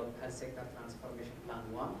 we developed Health Sector Transformation Plan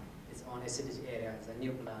 1. It's on SDG area. It's a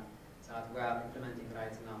new plan that we are implementing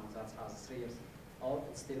right now. That's 3 years old.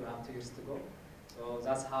 It's still we have 2 years to go. So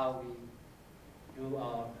that's how we do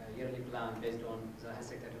our yearly plan based on the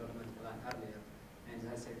Health Sector Development Plan earlier and the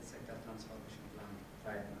Health Sector Transformation Plan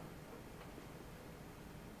right now.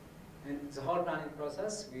 And the whole planning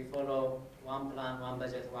process, we follow one plan, one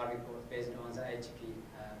budget, one report based on the IHP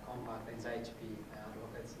compact and the IHP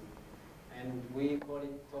advocacy. And we call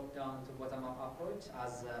it top-down to bottom-up approach.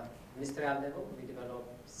 As a ministerial level, we develop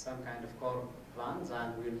some kind of core plans,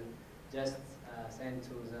 and we'll just send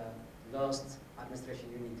to the lowest administration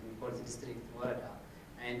unit, we call it district, Warada.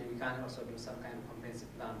 And we can also do some kind of comprehensive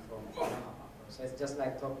plan from bottom-up approach. So it's just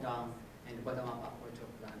like top-down and bottom-up approach of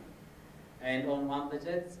planning. And on one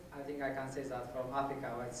budget, I think I can say that from Africa,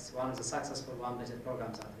 it's one of the successful one budget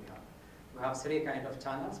programs that we have. We have 3 kind of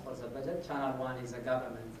channels for the budget. Channel 1 is the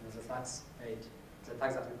government, the tax paid, the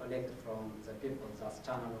tax that we collected from the people, that's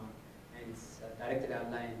channel 1. And it's directly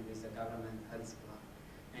aligned with the government health plan.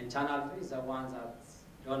 And channel 2 is the one that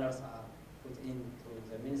donors are put into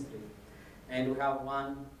the ministry. And we have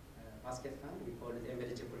one basket fund, we call it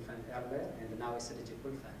MDG Pool Fund earlier, and now it's SDG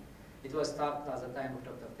Pool Fund. It was started at the time of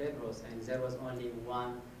Dr. Tedros, and there was only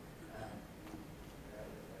one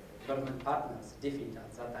government partners, defeat at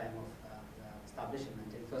that time of the establishment.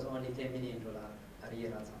 It was only $10 million per year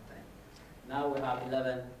at that time. Now we have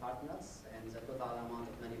 11 partners, and the total amount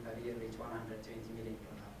of money per year reached $120 million.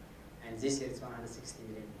 And this year it's $160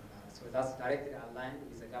 million. So that's directly aligned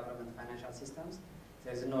with the government financial systems.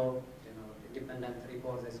 There's no independent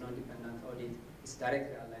report, there's no independent audit. It's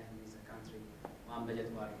directly aligned with the country, one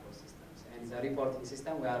budget, one report systems. And the reporting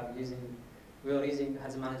system we were using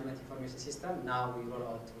health management information system. Now we roll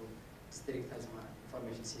out to district health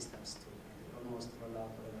information systems too, and almost roll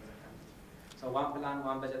out all over the country. So one plan,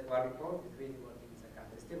 one budget, one report is really working in the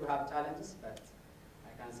country. Still we have challenges, but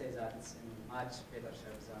I can say that it's in much better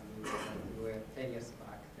shape than we were 10 years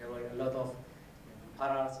back. There were a lot of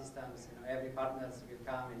parallel systems. Every partners will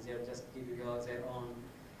come and they'll just give you their own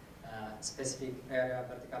specific area,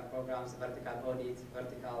 vertical programs, vertical audit,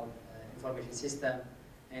 vertical information system.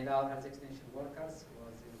 And our health extension workers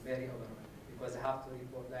was very overwhelmed because they have to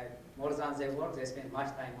report, like more than they work, they spend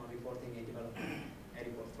much time on reporting and developing a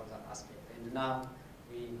report for that aspect. And now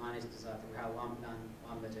we managed to that. We have one plan,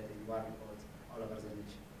 one budget, and one report all over the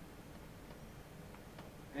nation.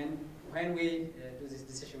 And when we do this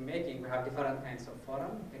decision making, we have different kinds of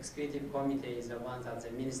forum. Executive committee is the one that the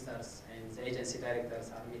ministers and the agency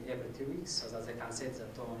directors are meet every 2 weeks so that they can set the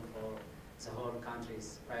tone for the whole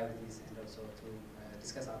country's priorities and also to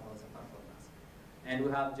discuss about the performance. And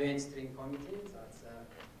we have joint steering committee. That's,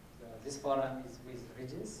 this forum is with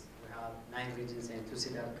regions. We have 9 regions and 2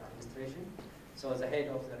 city administration. So the head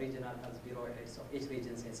of the regional health bureau, heads of each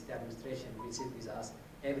region and city administration will sit with us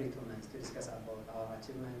every 2 months to discuss about our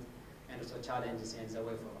achievement and also challenges and the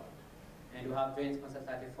way forward. And we have joint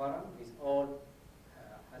consultative forum with all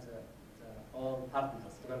all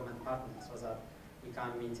partners, development partners, so that we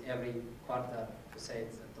can meet every quarter to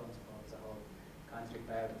set the tone for the whole country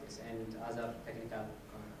priorities and other technical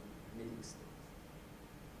meetings.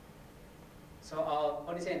 So our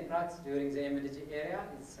policy and practice during the MDG area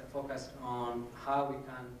is focused on how we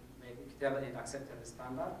can make equitable and acceptable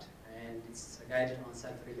standard, and it's guided on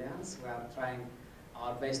self-reliance. We are trying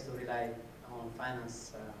our best to rely on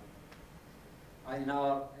finance. In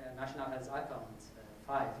our national health account,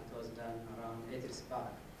 5, it was done around 8 years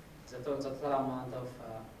back. The total amount of,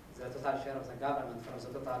 the total share of the government from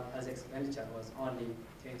the total health expenditure was only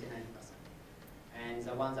 29%. And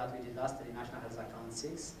the one that we did last year, National Health Account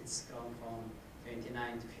 6, it's grown from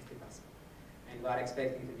 29 to 50%. And we are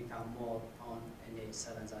expecting to become more on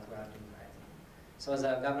NH7 that we are doing right now. So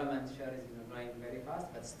the government share is growing very fast,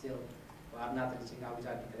 but still we are not reaching our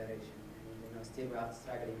declaration. And still we are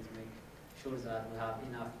struggling to make sure that we have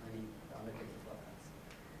enough money to allocate for that.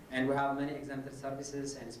 And we have many exemplary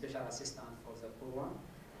services and special assistance for the poor one.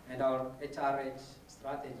 And our HRH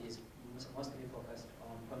strategy is mostly focused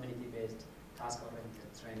on community-based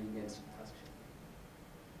task-oriented training and infrastructure.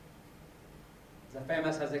 The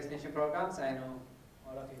famous health extension programs, I know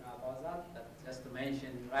all of you know about that, but just to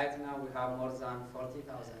mention, right now we have more than 40,000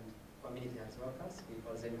 community health workers. We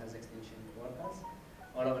call them health extension workers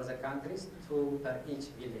all over the countries, 2 per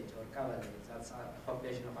each village or coverage. That's a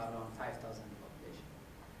population of around 5,000 population.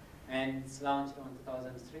 And it's launched in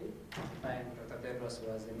 2003 by Dr. Gerwel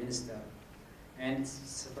was the minister. And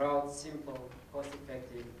it's a broad, simple,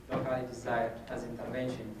 cost-effective, locally desired health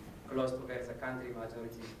intervention close to where the country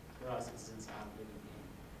majority rural citizens are living in.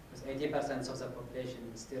 Because 80% of the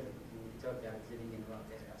population still in Ethiopia is living in rural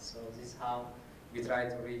areas. So this is how we try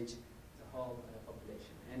to reach the whole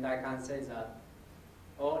population. And I can say that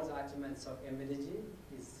all the achievements of MDG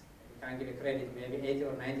is, we can give a credit, maybe 80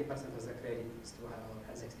 or 90% of the credit is to our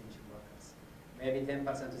health extension workers. Maybe 10%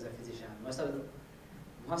 to the physician. Most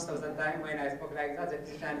of the time when I spoke like that, the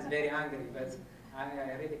physician is very angry, but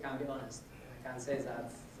I really can be honest. I can say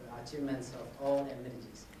that the achievements of all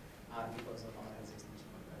MDGs are because of our health extension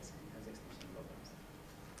workers and health extension programs.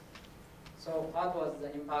 So what was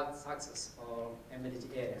the impact success for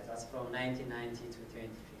MDG area? That's from 1990 to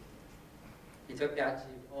 2050. Ethiopia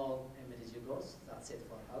achieved all MDG goals that's set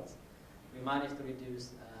for health. We managed to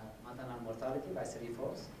reduce maternal mortality by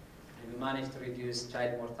 3/4, and we managed to reduce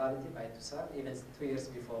child mortality by 2/3, even 2 years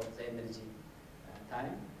before the MDG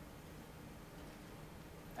time.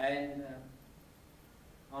 And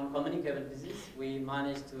on communicable disease, we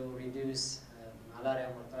managed to reduce malaria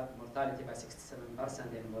mortality by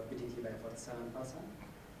 67% and morbidity by 47%.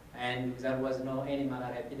 And there was no any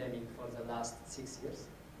malaria epidemic for the last 6 years.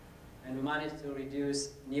 And we managed to reduce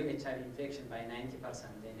new HIV infection by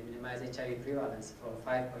 90% and minimize HIV prevalence from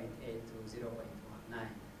 5.8 to 0.19.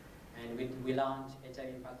 And we launched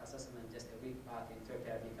HIV impact assessment just a week back.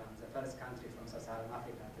 Ethiopia became the first country from Sub-Saharan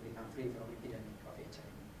Africa to become free from epidemic of HIV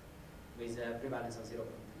with a prevalence of 0.9.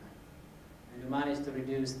 And we managed to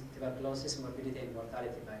reduce tuberculosis morbidity and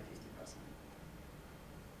mortality by 50%.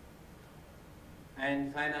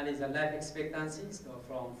 And finally, the life expectancies go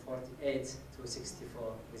from 48 to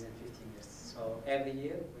 64 within 15 years. So every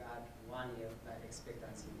year we add 1 year life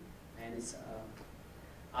expectancy, and it's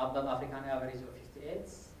above African average of 58,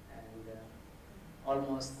 and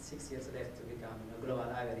almost 6 years left to become a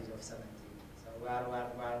global average of 70. So we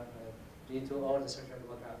are due to all the social,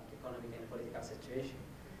 demographic, economic, and political situation,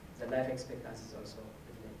 the life expectancy is also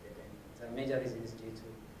reflected, and the major reason is due to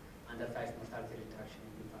under 5 mortality reduction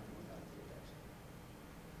and infant mortality reduction.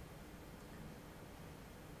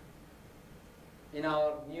 In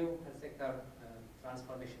our new health sector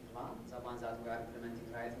transformation plan, the one that we are implementing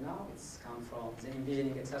right now, it's come from the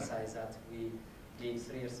envisioning exercise that we did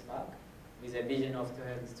 3 years back with a vision of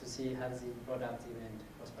to see healthy, productive, and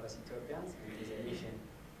prosperous Ethiopians, and with a mission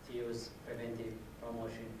to use preventive,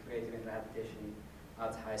 promotion, creative, and rehabilitation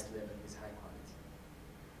at highest level with high quality.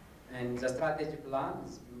 And the strategy plan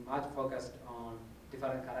is much focused on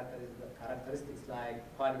different characteristics like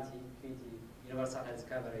quality, equity, universal health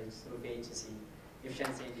coverage through VHC,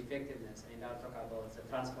 efficiency and effectiveness, and I'll talk about the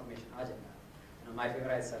transformation agenda. My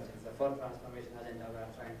favorite subject, the 4th transformation agenda we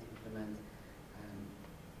are trying to implement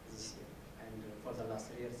this year and for the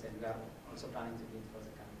last 3 years, and we are also planning to do it for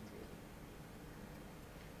the coming year.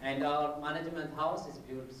 And our management house is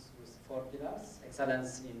built with 4 pillars: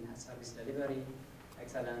 excellence in service delivery,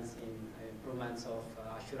 excellence in improvements of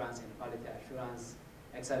assurance and quality assurance,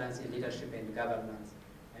 excellence in leadership and governance,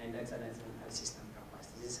 and excellence in health system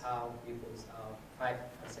capacity. This is how we put our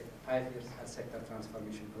 5 years health sector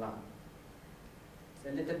transformation plan. It's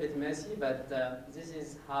a little bit messy, but this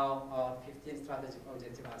is how our 15 strategic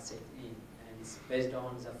objectives are set in, and it's based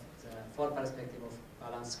on the 4 perspectives of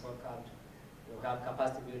balanced scorecard, We have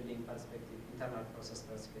capacity building perspective, internal process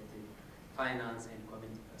perspective, finance and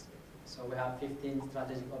community perspective. So we have 15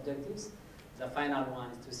 strategic objectives. The final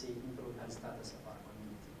one is to see improved health status of our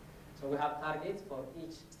community. So we have targets for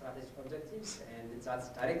each strategic objectives, and that's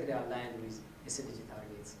directly aligned with SDG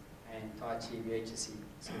targets and to achieve UHC,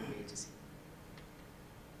 so UHC.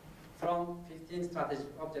 From 15 strategic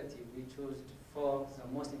objectives, we chose 4 the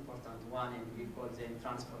most important one, and we call them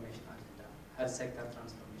transformation agenda, health sector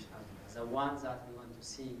transformation agenda. The ones that we want to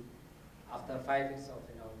see after 5 years of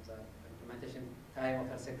the implementation time of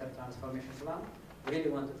health sector transformation plan, we really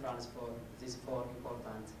want to transform these 4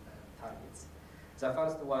 important targets. The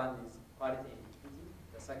first one is quality and equity.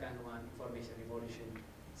 The second one, information revolution.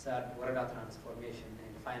 Third, Warada transformation.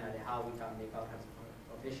 And finally, how we can make our health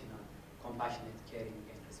professional compassionate, caring,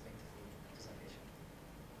 and respectful to the patient.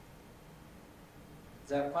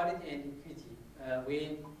 The quality and equity,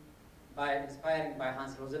 by inspiring by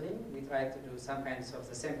Hans Rosling, we try to do some kinds of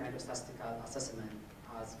the same kind of statistical assessment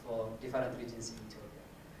as for different regions in Ethiopia.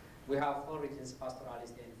 We have 4 regions,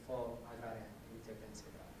 pastoralist and 4 agrarian in Ethiopia and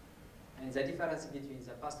Sudan. And the difference between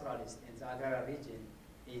the pastoralist and the agrarian region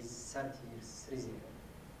is 30 years, 30.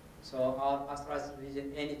 So our pastoralist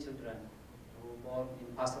region, any children who are born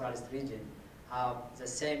in pastoralist region have the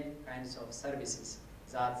same kinds of services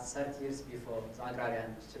that 30 years before the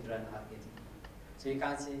agrarian children are getting. So you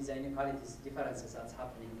can see the inequalities, differences that's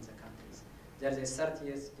happening in the countries. There's a 30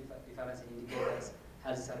 years difference in indicators,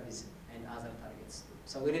 health service, and other targets too.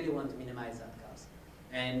 So we really want to minimize that gaps.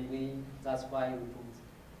 And that's why we put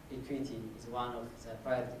equity is one of the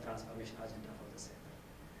priority transformation agenda for the sector.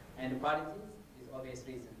 And quality is obvious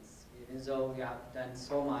reasons. Even though we have done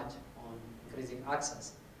so much on increasing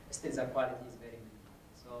access, still the quality is very minimal.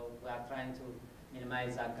 So we are trying to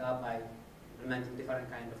minimize that gap by implementing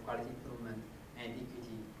different kind of quality improvement and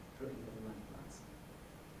equity improvement plans.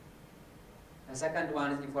 The second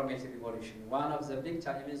one is information revolution. One of the big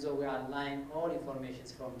challenges, though we align all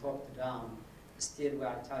informations from top to down, still we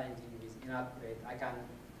are challenging with inaccurate, I can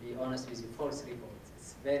be honest with you, false reports.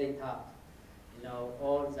 It's very tough.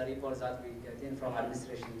 All the reports that we get in from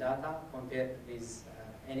administration data compared with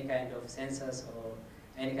any kind of census or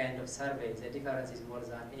any kind of survey, the difference is more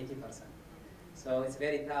than 80%. So it's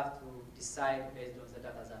very tough to decide based on the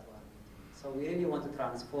data that we are getting. So we really want to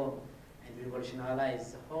transform and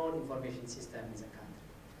revolutionize the whole information system in the country.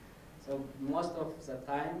 So most of the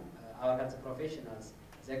time, our health professionals,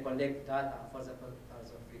 they collect data for the purpose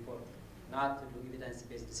of reporting, not to do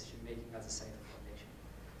evidence-based decision-making at the site of foundation.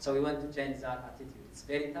 So we want to change that attitude. It's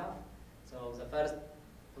very tough. So the first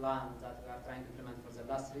plan that we are trying to implement for the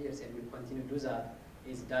last 3 years, and we'll continue to do that,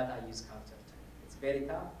 is data use culture. It's very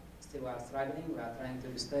tough. Still we are struggling. We are trying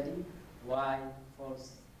to study why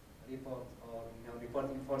false report or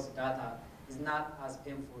reporting false data is not as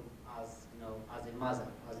painful as as a mother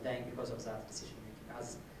was dying because of that decision making,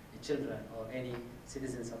 as the children or any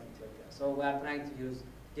citizens of Ethiopia. So we are trying to use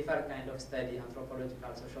different kind of study,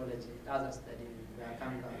 anthropological, sociology, other study. We are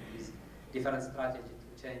coming up with different strategy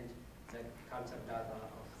to change the culture data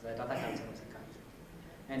of the data culture of the country.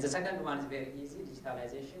 And the second one is very easy,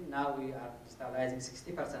 digitalization. Now we are digitalizing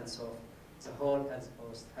 60% of the whole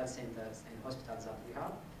health centers and hospitals that we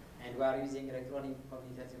have. And we are using electronic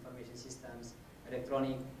community health information systems,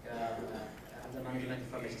 electronic health management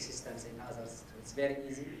information systems and others. So it's very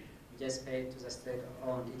easy. We just pay to the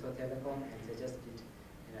state-owned Ethio Telecom and they just did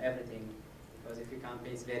everything, because if you can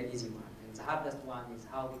pay, it's very easy one. And the hardest one is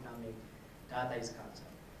how we can make data is culture.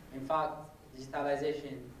 In fact,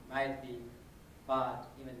 digitalization might be bad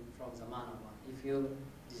even from the manual one. If you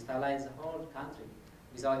digitalize the whole country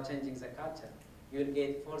without changing the culture, you'll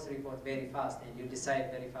get false report very fast and you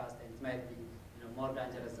decide very fast, and it might be more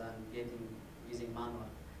dangerous than using manual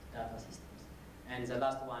data systems. And the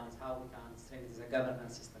last one is how we can strengthen the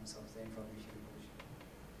governance systems of the information revolution.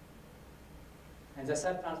 And the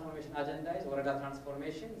third transformation agenda is Warada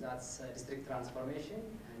transformation, that's district transformation.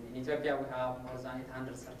 And in Ethiopia we have more than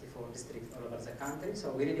 834 districts all over the country,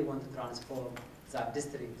 so we really want to transform that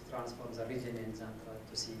district, to transform the region, and try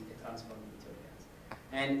to see a transforming Ethiopia.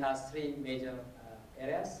 And it has 3 major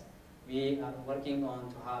areas. We are working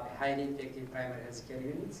on to have a highly effective primary health care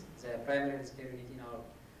units. The primary health care unit in our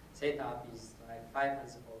setup is like 5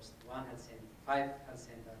 health posts, 1 health center, 5 health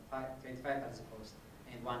center, 25 health posts,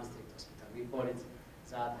 and 1 district hospital. We call it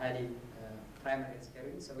that highly primary health care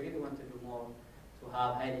unit. So we really want to do more to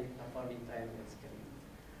have highly performing primary health care unit.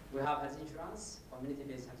 We have health insurance,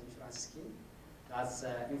 community-based health insurance scheme. That's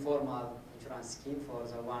informal insurance scheme for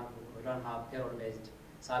the one who don't have payroll-based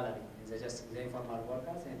salary, and they're just the informal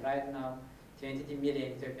workers. And right now, 20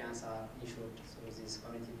 million Ethiopians are insured through this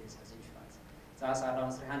community-based health insurance. thus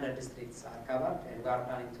around 300 districts are covered, and we are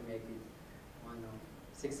planning to make it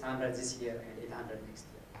 600 this year and 800 next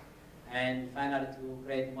year. And finally, to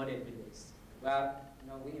create model villages.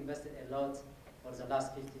 We invested a lot for the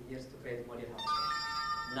last 15 years to create model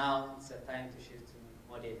households. Now it's a time to shift to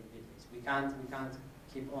model villages. We can't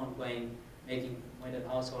keep on going making model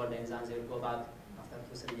household and then they'll go back after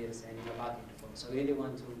 2-3 years and go back into form. So we really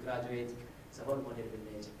want to graduate the whole model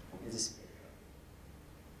village in this period.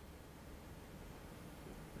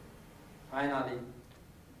 Finally,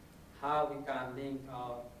 how we can link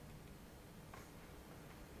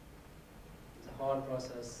the whole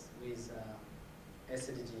process with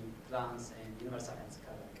SDG plans and universal health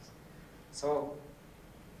coverage. So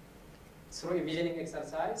through envisioning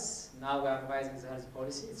exercise, now we are revising the health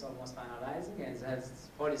policy. It's almost finalizing, and the health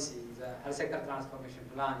policy, the health sector transformation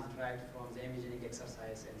plan is derived from the envisioning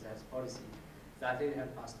exercise and the health policy that will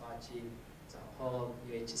help us to achieve the whole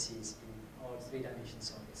UHCs in all 3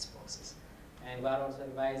 dimensions of its boxes. And we are also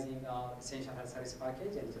revising our essential health service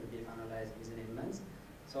package, and it will be finalized within 8 months.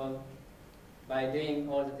 So by doing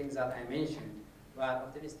all the things that I mentioned, we are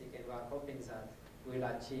optimistic and we are hoping that we will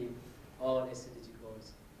achieve all SDG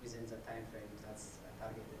goals within the time frame that's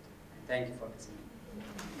targeted. And thank you for listening.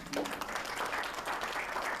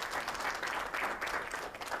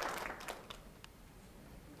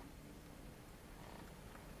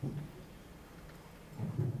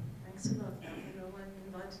 Thanks a lot. I don't know why you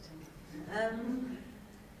invited him.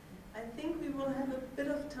 I think we will have a bit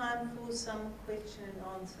of time for some question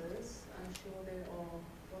and answers. I'm sure there are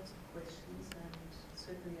lots of questions, and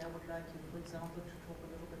certainly I would like you, for example, to talk a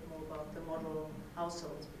little bit more about the model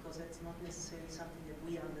households, because that's not necessarily something that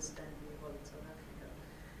we understand very well in South Africa.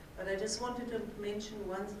 But I just wanted to mention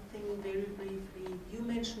one thing very briefly. You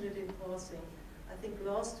mentioned it in passing. I think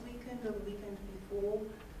last weekend or the weekend before,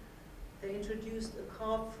 they introduced a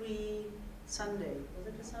car-free Sunday. Was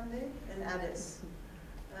it a Sunday? In Addis.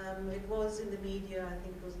 It was in the media, I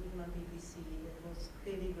think it was even on BBC. It was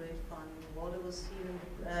clearly great fun. Walter was seen,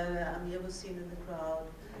 Amir was seen in the crowd.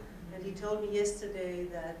 And he told me yesterday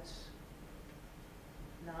that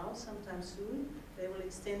now, sometime soon, they will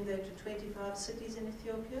extend that to 25 cities in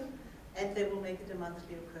Ethiopia, and they will make it a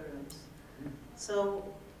monthly occurrence. So,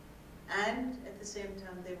 and at the same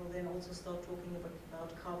time, they will then also start talking about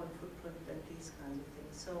carbon footprint and these kinds of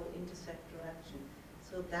things. So, intersector action.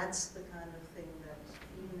 So that's the kind of thing that,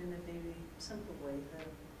 even in a very simple way,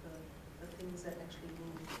 the things that actually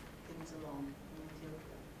move things along in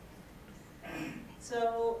Ethiopia.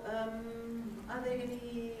 So, are there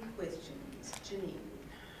any questions? Janine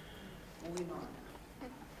or Iman?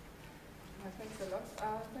 Thanks a lot.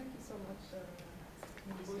 Thank you so much.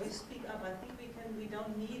 Will you speak up? I think we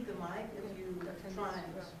don't need the mic if you try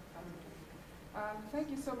and. Thank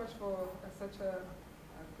you so much for such a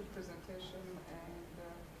good presentation, and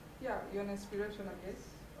yeah, you're an inspiration, I guess,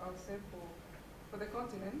 I'll say, for the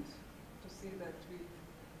continent to see that we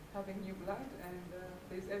having new blood and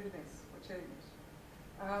there's evidence for change.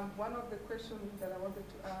 One of the questions that I wanted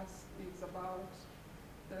to ask is about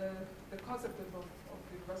the concept of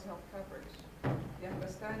universal health coverage, the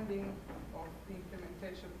understanding of the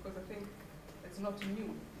implementation, because I think it's not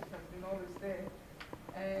new, it has been always there.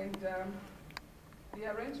 And the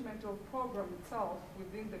arrangement of program itself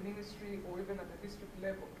within the ministry or even at the district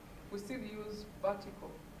level, we still use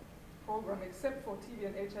vertical program, except for TB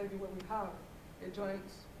and HIV where we have a joint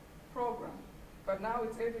program. But now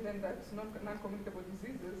it's evident that non-communicable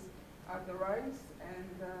diseases are the rise,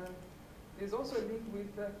 and there's also a link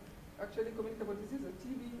with actually communicable diseases.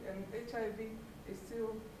 TB and HIV is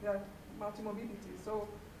still multimorbidity. So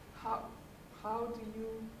how do you,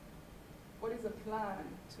 what is the plan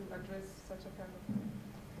to address such a kind of thing?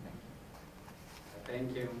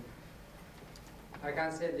 Thank you. I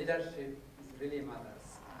can say leadership really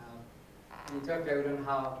matters. In Ethiopia, we don't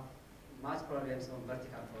have much problems on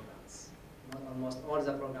vertical programs. Almost all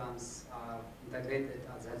the programs are integrated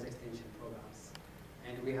as health extension programs.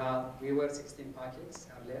 And we were 16 packages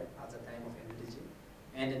earlier at the time of MDG.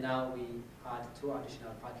 And now we had 2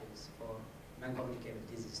 additional packages for non-communicable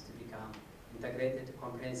diseases to become integrated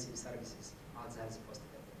comprehensive services at the health post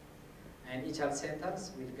level. And each health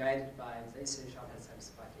centers will be guided by the essential health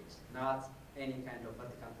service package, not any kind of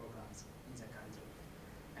vertical programs in the country.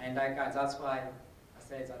 And that's why I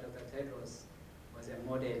said that Dr. Tedros was a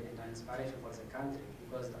model and an inspiration for the country,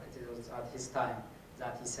 because it was at his time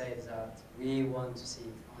that he said that we want to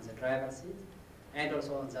sit on the driver's seat and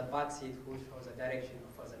also on the back seat, which shows the direction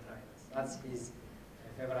for the drivers. That's his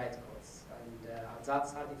favorite course. And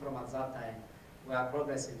starting from at that time, we are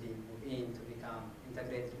progressively moving to become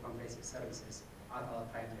integrated comprehensive services at our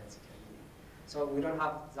primary health care unit. So we don't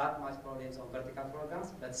have that much problems on vertical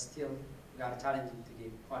programs, but still we are challenging to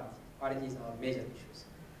give quality. Quality is our major issues.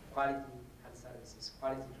 Quality health services,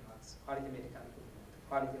 quality drugs, quality medical equipment,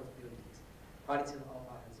 quality of buildings, quality of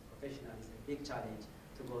our health professionals is a big challenge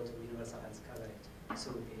to go to universal health coverage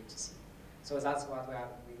through the HC. So that's what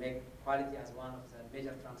we make quality as one of the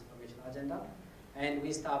major transformation agenda. And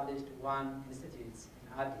we established one institute in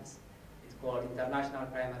Addis. It's called International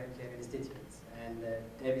Primary Care Institute. And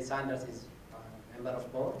David Sanders is a member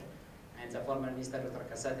of board. And the former minister, Dr.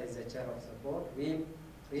 Cassata, is the chair of the board. We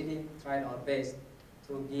really tried our best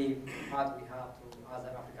to give what we have to other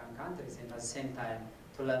African countries, and at the same time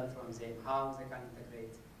to learn from them how they can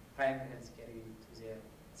integrate primary health care into their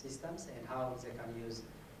systems and how they can use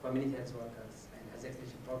community health workers and health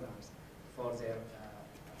extension programs for their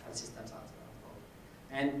health systems as well.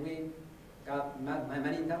 And we got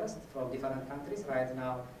many interest from different countries. Right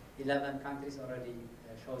now, 11 countries already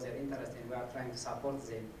show their interest, and we are trying to support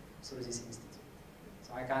them through this institute.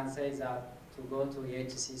 So I can say that to go to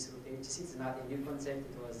HC through HC is not a new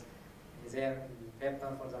concept. It was there in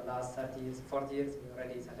paper for the last 30 years, 40 years. We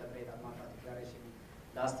already celebrated Aman declaration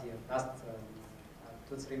last year,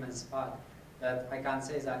 2-3 months back. But I can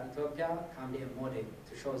say that Ethiopia can be a model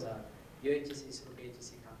to show that UHC through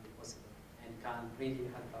HC can be possible and can really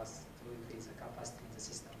help us to increase the capacity in the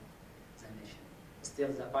system of the nation. Still,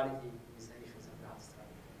 the quality is the issue that we have to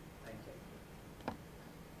struggle with. Thank you.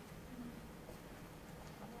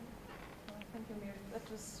 Thank you, Amir. That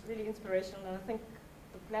was really inspirational, and I think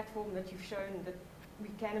the platform that you've shown that we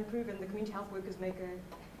can improve and the community health workers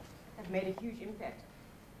have made a huge impact.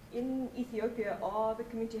 In Ethiopia, are the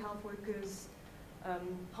community health workers,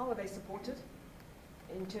 how are they supported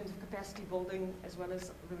in terms of capacity building as well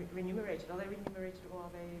as remunerated? Are they remunerated or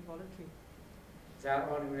are they voluntary? They are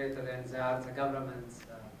all remunerated, and they are the government's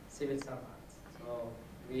civil servants. So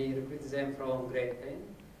we recruit them from grade 10,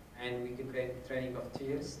 and we give training of 2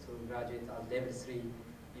 years to graduate at level 3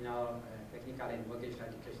 in our technical and vocational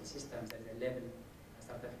education systems as a level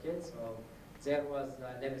certificate. So there was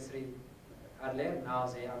level 3 earlier, now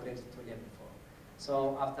they upgraded to level 4.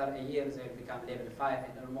 So after a year, they become level 5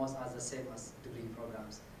 and almost as the same as degree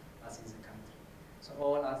programs as in the country. So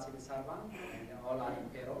all are civil servants and all are in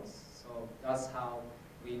payrolls. So that's how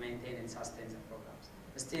we maintain and sustain the programs.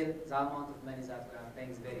 Still, the amount of money that we are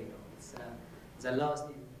paying is very low. It's the lowest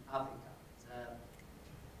in Africa.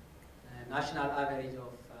 The national average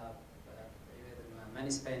of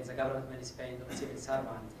money spent, the government money spent on civil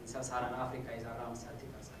servants in sub-Saharan Africa is around 30%.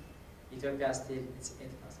 Ethiopia still, it's 8%.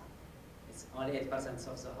 It's only 8%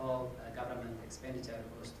 of the whole government expenditure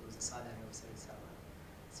goes to the salary of civil servants.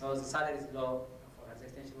 So the salary is low for health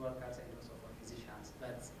extension workers and also for physicians,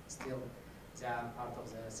 but still they are part of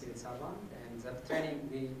the civil servant. And the training,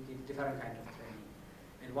 we give different kind of training.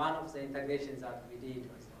 And one of the integrations that we did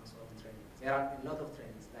was also on training. There are a lot of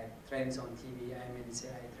trainings, like trainings on TB,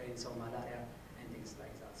 MNCI, trainings on malaria, and things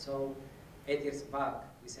like that. So 8 years back,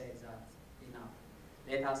 we said that enough.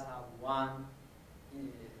 Let us have one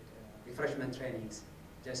refreshment trainings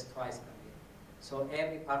just twice per year. So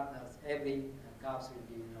every partners, every gaps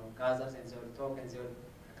will be gathered, and they will talk and they will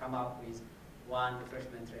come up with one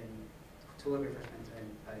refreshment training, 2 refreshment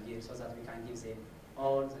training per year, so that we can give them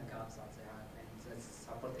all the gaps that they have, and that's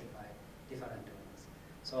supported by different donors.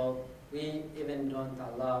 So we even don't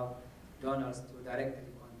allow donors to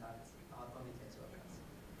directly contact our community health workers.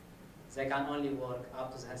 They can only work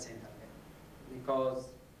up to the health center level, because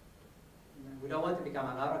we don't want to become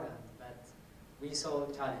an arrogant, but we saw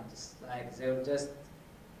challenges. Like they will just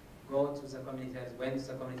go to the community health, went to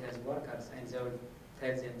the community health workers, and they will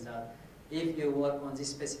tell them that if you work on this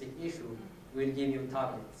specific issue, we'll give you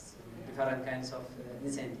tablets, different kinds of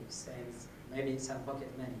incentives, and maybe some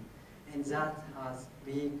pocket money. And that has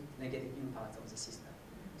big negative impact on the system.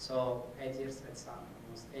 So 8 years, that's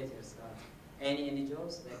almost 8 years, any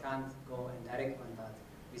NGOs, they can't go in direct contact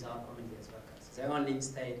with our community health workers. They only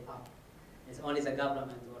stay up. It's only the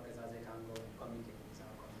government workers that they can go and communicate with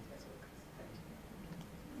our community health workers.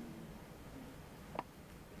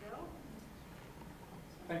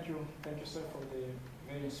 Thank you. Thank you, sir, for the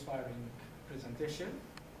very inspiring presentation.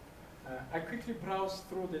 I quickly browsed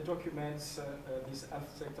through the documents, this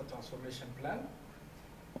health sector transformation plan,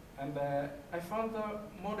 and I found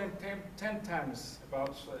more than 10 times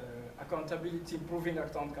about accountability, improving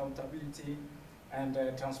accountability and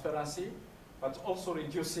transparency, but also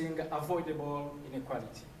reducing avoidable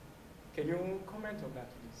inequality. Can you comment on that,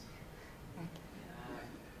 please?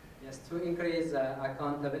 Yes, to increase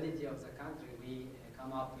accountability of the country, we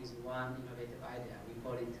come up with one innovative idea. We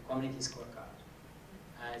call it community scorecard.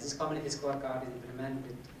 This community scorecard is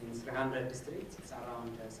implemented in 300 districts. It's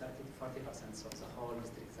around 30 to 40% of the whole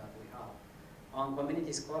districts that we have. On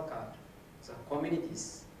community scorecard, the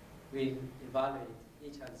communities will evaluate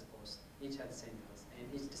each health post, each health centers, and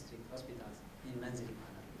each district hospitals in monthly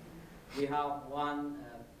manner. We have one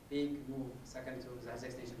big move, second to the health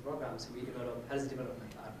extension programs, we develop health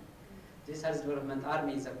development army. This health development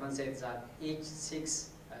army is a concept that each 6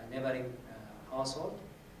 neighboring household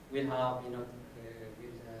will have, will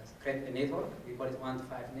create a network. We call it 1 to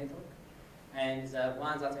 5 network. And the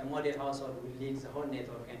ones that a model household will lead the whole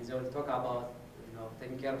network, and they will talk about,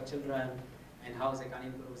 taking care of children and how they can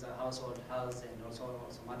improve the household health and also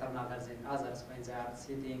maternal health and others when they are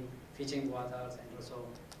sitting, fetching waters, and also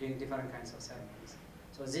doing different kinds of ceremonies.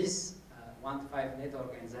 So this 1 to 5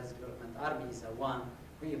 network and health development army is the one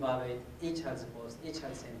who evaluate each health post, each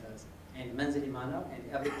health centers in monthly manner, and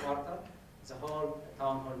every quarter, the whole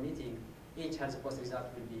town hall meeting, each health post result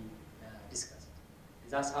will be discussed.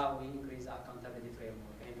 And that's how we increase our accountability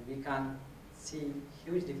framework, and we can see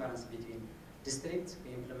huge difference between districts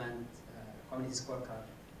who implement community scorecard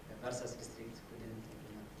versus districts who didn't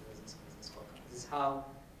implement the scorecard. This is how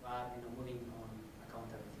we are moving on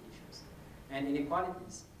accountability issues. And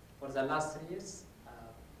inequalities, for the last 3 years,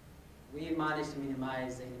 we managed to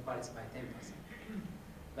minimize the inequalities by 10%.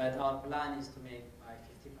 But our plan is to make by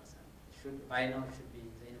 50%. By now,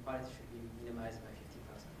 the inequality should be minimized by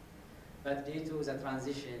 50%. But due to the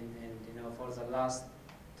transition and for the last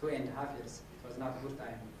 2.5 years, it was not a good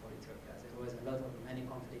time for Ethiopia. There was a lot of many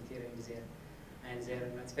conflict here and there, and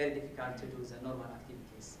it's very difficult to do the normal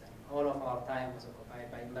activities. And all of our time was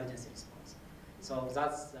occupied by emergency response. So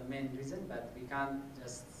that's the main reason, but we can't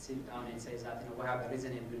just sit down and say that we have a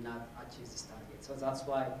reason and will not achieve this target. So that's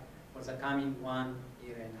why for the coming 1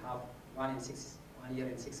 year and a half, 1 year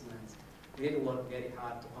and 6 months, we really work very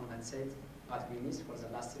hard to compensate what we missed for the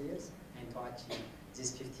last 3 years and to achieve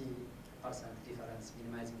this 50% difference,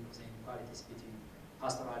 minimizing the inequalities between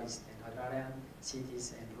pastoralist and agrarian,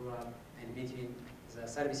 cities and rural, and between the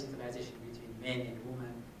service utilization between men and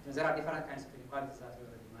women. So there are different kinds of inequalities that we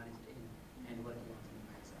already managed in and working on to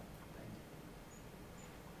minimize that. Thank you.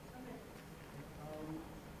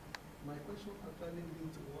 My question actually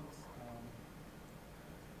leads to what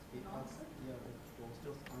it was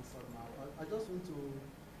just answered now. I just want to,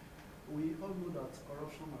 we all know that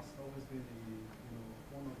corruption has always been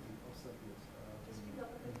one of the obstacles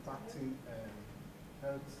impacting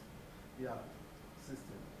health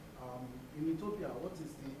system. In Ethiopia, what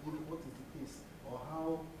is the case, or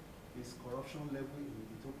how is corruption level in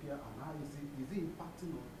Ethiopia, and how is it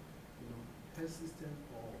impacting on health system,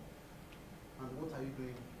 and what are you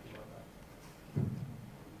doing about that?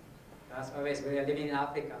 As always, we are living in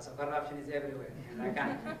Africa, so corruption is everywhere, and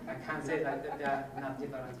I can't say that they are not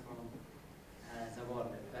different from the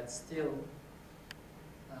world, but still,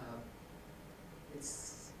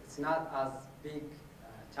 it's not as big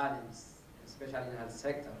challenge, especially in health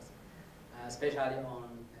sectors, especially on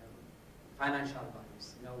financial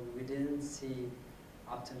values. We didn't see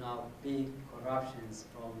up to now big corruptions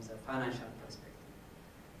from the financial perspective,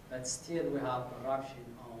 but still we have corruption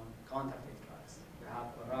on counterfeit drugs. We have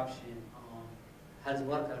corruption on health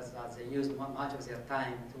workers that they use much of their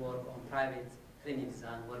time to work on private clinics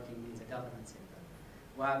than working in the government sector.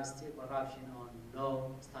 We have still corruption on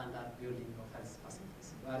low standard building of health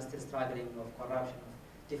facilities. We are still struggling with corruption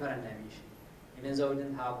of different dimensions. Even though we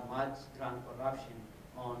didn't have much grand corruption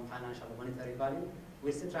on financial monetary value,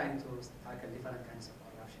 we're still trying to tackle different kinds of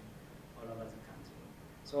corruption all over the country.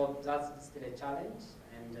 So that's still a challenge,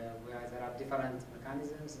 and there are different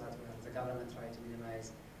mechanisms that the government try to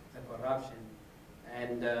minimize the corruption.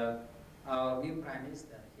 And our new Prime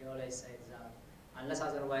Minister, he always says that unless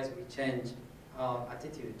otherwise we change our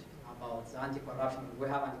attitude about the anti-corruption, we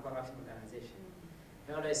have anti-corruption organization.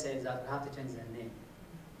 He always says that we have to change the name.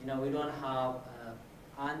 We don't have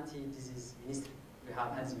anti-disease ministry, we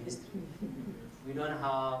have health ministry. We don't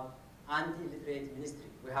have anti-literate ministry,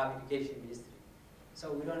 we have education ministry.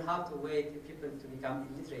 So we don't have to wait for people to become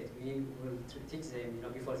illiterate. We will teach them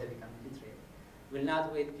before they become illiterate. We will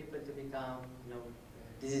not wait people to become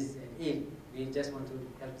disease and ill. We just want to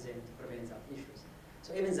help them to prevent some issues.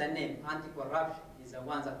 So even the name, anti-corruption, is the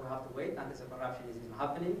one that we have to wait until the corruption is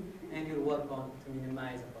happening, and we'll work on to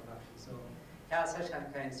minimize the corruption. So he has such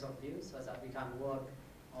kinds of views so that we can work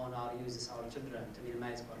on our uses, our children, to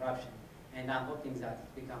minimize corruption. And I'm hoping that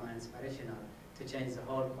it becomes inspirational to change the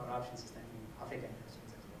whole corruption system in Africa and as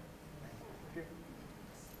well.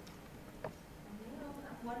 Amir,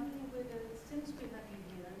 I'm wondering whether, since we have you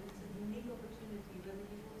here, and it's a unique opportunity, whether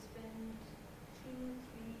you will spend 2-3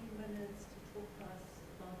 minutes to talk to us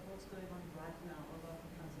about what's going on right now, about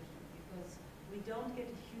we don't get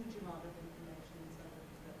a huge amount of information in South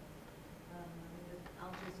Africa. Al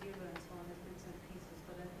Jazeera and so on has bits and pieces,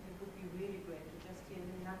 but I think it would be really great to just hear in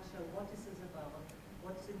a nutshell what this is about,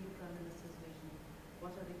 what's the new Prime Minister's vision,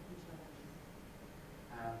 what are the key challenges.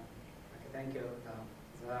 Okay, thank you.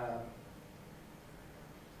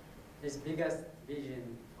 His biggest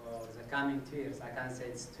vision for the coming 2 years, I can say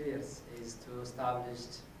it's 2 years, is to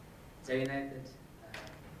establish the United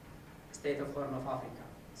State of Horn of Africa.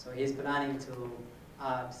 So he's planning to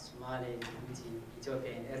add Somalia, Djibouti,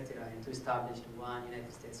 Ethiopia, and Eritrea, and to establish one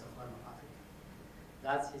United States of Horn of Africa.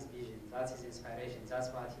 That's his vision, that's his inspiration, that's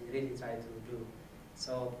what he really tried to do.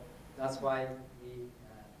 So that's why we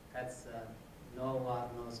had no war,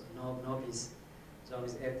 no peace zone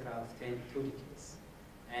with Eritrea of 22 decades.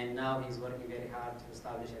 And now he's working very hard to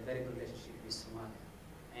establish a very good relationship with Somalia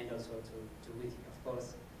and also to Djibouti. Of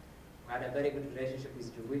course, we had a very good relationship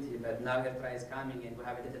with Djibouti, but now Eritrea is coming and we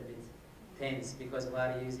have a little bit tense because we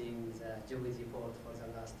are using the Djibouti port for the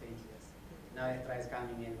last 20 years. Now Eritrea is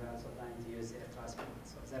coming and we're also trying to use air transport.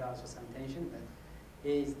 So there are also some tension, but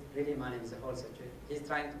he's really managing the whole situation. He's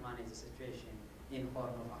trying to manage the situation in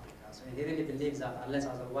Horn of Africa. So he really believes that unless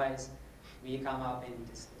otherwise we come up and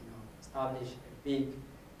establish a big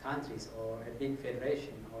countries or a big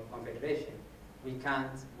federation or confederation, we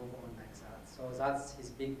can't move on like that. So that's his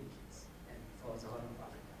big visions for the Horn of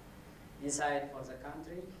Africa. Inside for the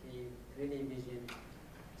country, he really envisioned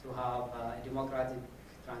to have democratic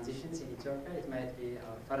transitions in Ethiopia. It might be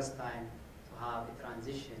our first time to have a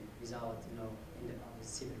transition without, with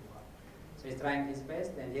civil war. So he's trying his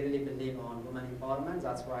best, and he really believes on women empowerment.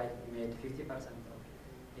 That's why he made 50% of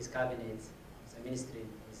his cabinet, the ministry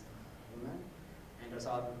is women. And also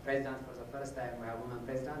our president, for the first time, we have women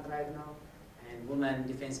president right now, and women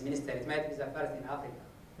defense minister. It might be the first in Africa.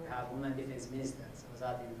 We have women defense minister, so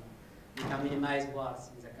that we can minimize wars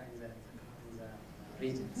in the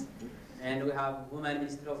regions. And we have women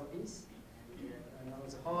minister of peace, and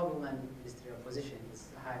the whole women ministry of position is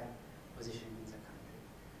a high position in the country.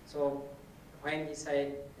 So when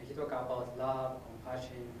he talk about love,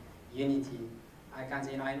 compassion, unity, I can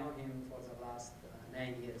say I know him for the last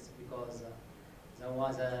 9 years because there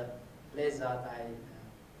was a place that I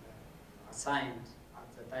assigned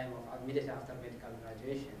at the time of immediately after medical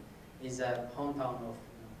graduation is a hometown of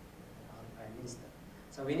our Prime Minister.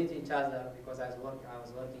 So we knew each other because I was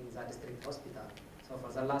working in the district hospital. So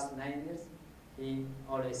for the last 9 years, he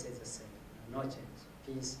always says the same: no change,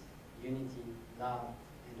 peace, unity, love,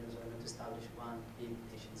 and also to establish one big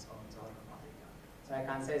nation of the Horn of Africa. So I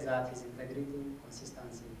can say that his integrity,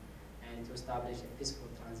 consistency, and to establish a peaceful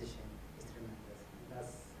transition is tremendous.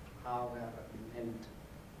 That's how we are and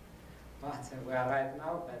but we are right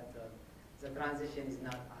now, but the transition is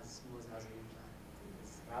not as smooth as we planned.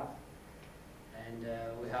 It's rough. And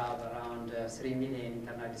we have around 3 million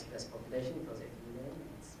internal displaced population. It was 8 million.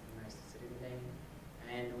 It's nice to 3 million.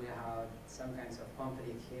 And we have some kinds of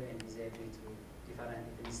conflict here and is able to different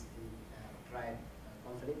ethnicity tribe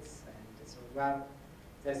conflicts. And so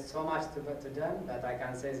there's so much to done that I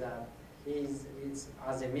can say that he's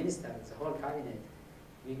as a minister, the whole cabinet,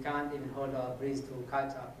 we can't even hold our breath to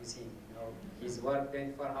catch up with him. He's worked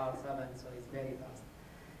 24 hours 7, so it's very fast.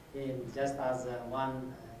 And just as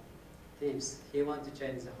one tips, he wants to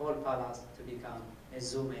change the whole palace to become a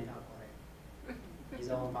zoo and aquarium. His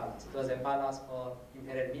own palace. It was a palace for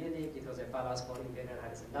Emperor Menelik, it was a palace for Emperor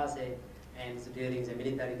Haile Selassie, and during the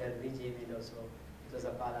military regime, and also it was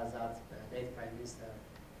a palace that the late Prime Minister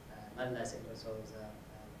Malnas and also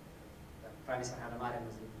the Prime Minister Haile Mariam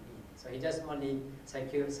was living in. So he just only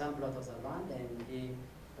secured some plot of the land, and he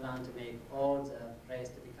planned to make all the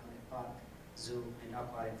rest to become a park, zoo, and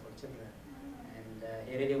aquarium for children. And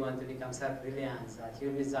he really wants to become self-reliant, that he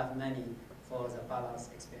will reserve money for the palace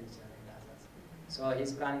expenditure and others. So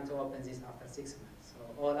he's planning to open this after 6 months. So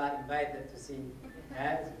all are invited to see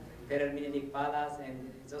Emperor Menelik Palace,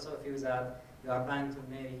 and it's also a few that you are planning to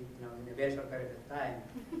marry, in a very short period of time.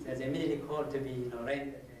 There's a Menelik hall to be,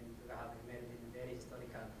 rented, and to have it married in a very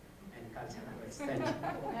historical and cultural extension.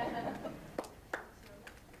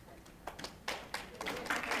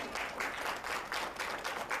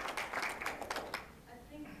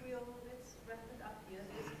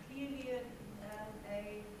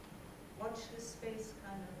 Watch this space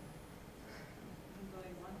kind of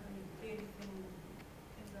going on. I mean, clearly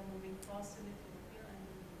things are moving fast in Ethiopia and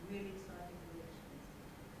really exciting relations.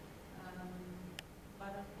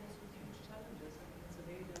 But of course with huge challenges. I mean, it's a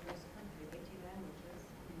very diverse country, 80 languages.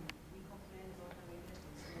 We complain about our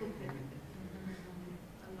relations.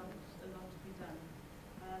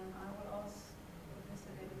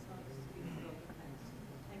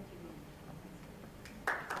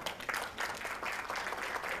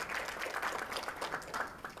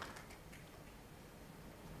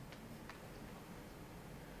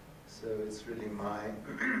 So it's really my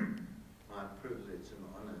my privilege and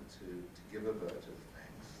honor to give a vote of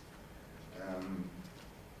thanks.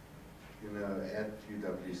 You know, at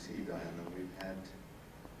UWC, Diana, we've had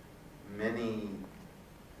many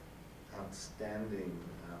outstanding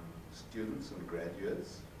students and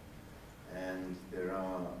graduates, and there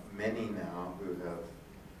are many now who have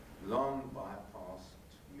long bypassed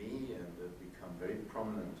me and have become very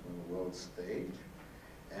prominent on the world stage.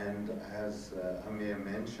 And as Amir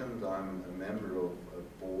mentioned, I'm a member of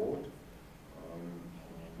a board,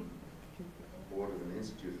 board of an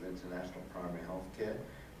Institute of International Primary Healthcare,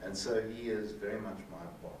 and so he is very much my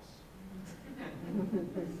boss.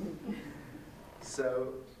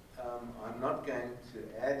 So I'm not going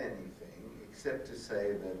to add anything except to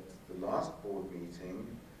say that the last board meeting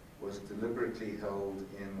was deliberately held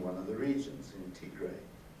in one of the regions, in Tigray.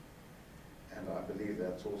 And I believe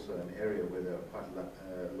that's also an area where there are quite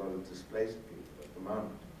a lot of displaced people at the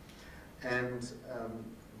moment. And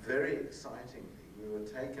very excitingly, we were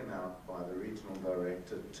taken out by the regional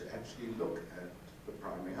director to actually look at the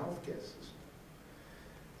primary healthcare system.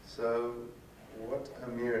 So what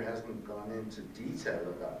Amir hasn't gone into detail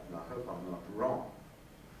about, and I hope I'm not wrong,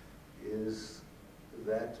 is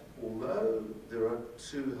that although there are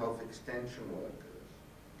 2 health extension workers,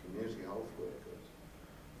 community health workers,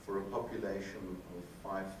 for a population of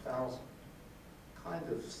 5,000, kind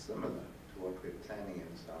of similar to what we're planning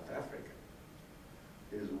in South Africa,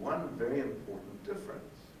 there's one very important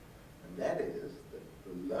difference, and that is that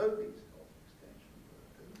below these health extension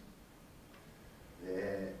workers,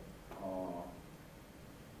 there are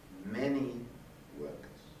many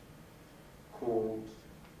workers called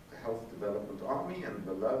the Health Development Army, and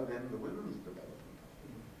below them the Women's Development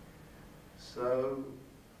Army. So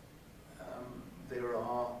there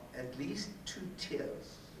are at least 2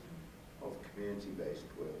 tiers of community-based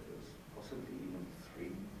workers, possibly even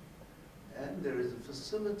 3. And there is a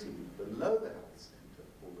facility below the health center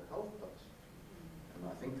called the health post.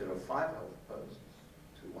 And I think there are 5 health posts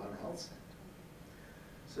to 1 health center.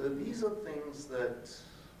 So these are things that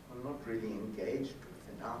are not really engaged with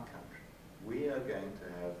in our country. We are going to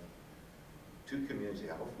have 2 community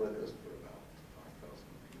health workers for about 5,000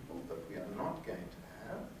 people, but we are not going to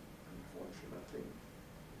have, unfortunately,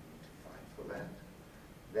 we need to fight for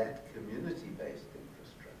that community-based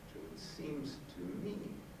infrastructure, which seems to me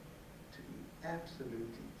to be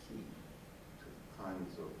absolutely key to the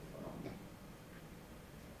kinds of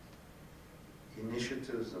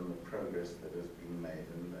initiatives and the progress that has been made.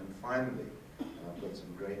 And finally, I've got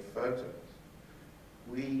some great photos.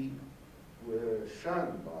 We were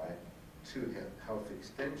shown by 2 health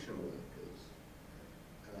extension workers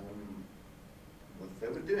what they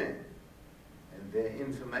were doing. And their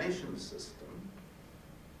information system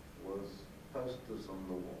was posters on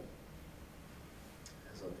the wall,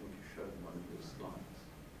 as I think you showed in one of your slides.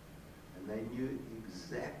 And they knew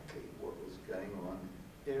exactly what was going on in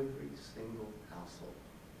every single household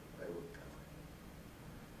they were covering.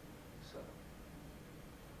 So,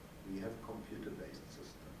 we have computer-based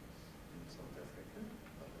systems in South Africa,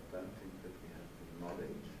 but I don't think that we have the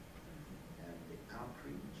knowledge and the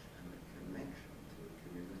outreach and the connection to the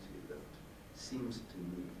community that seems to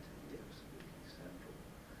me to be absolutely central.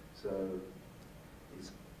 So,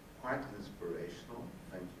 it's quite inspirational.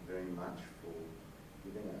 Thank you very much for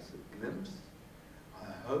giving us a glimpse.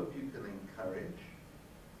 I hope you can encourage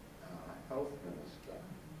our health minister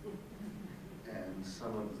and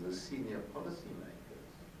some of the senior policymakers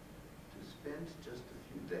to spend just a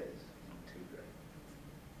few days in Tigray,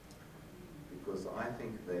 because I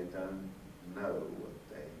think they don't know what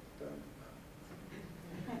they don't know.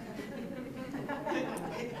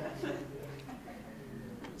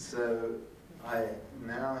 So I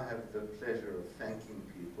now have the pleasure of thanking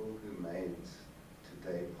people who made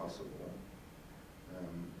today possible.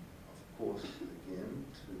 Of course, again,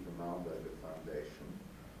 to the Malberger Foundation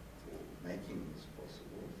for making this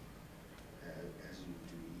possible, as you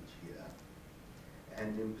do each year.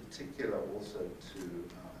 And in particular also to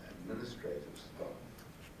our administrative staff,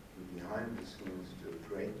 who behind the scenes do a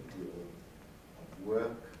great deal of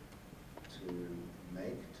work to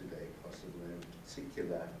make today possible, in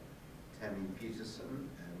particular Tammy Peterson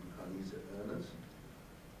and Conisa Ernest,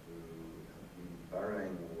 who have been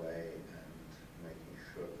burrowing away and making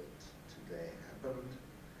sure that today happened,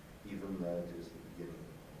 even though it is the beginning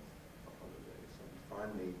of holidays. And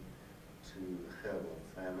finally, to the Gerwel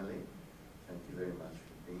family, thank you very much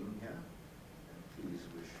for being here, and please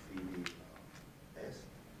wish Phoebe our best,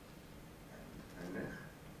 and Amir.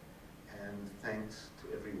 And thanks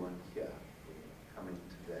to everyone here for coming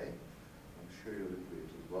today. I'm sure you'll agree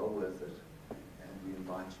it was well worth it, and we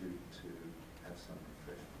invite you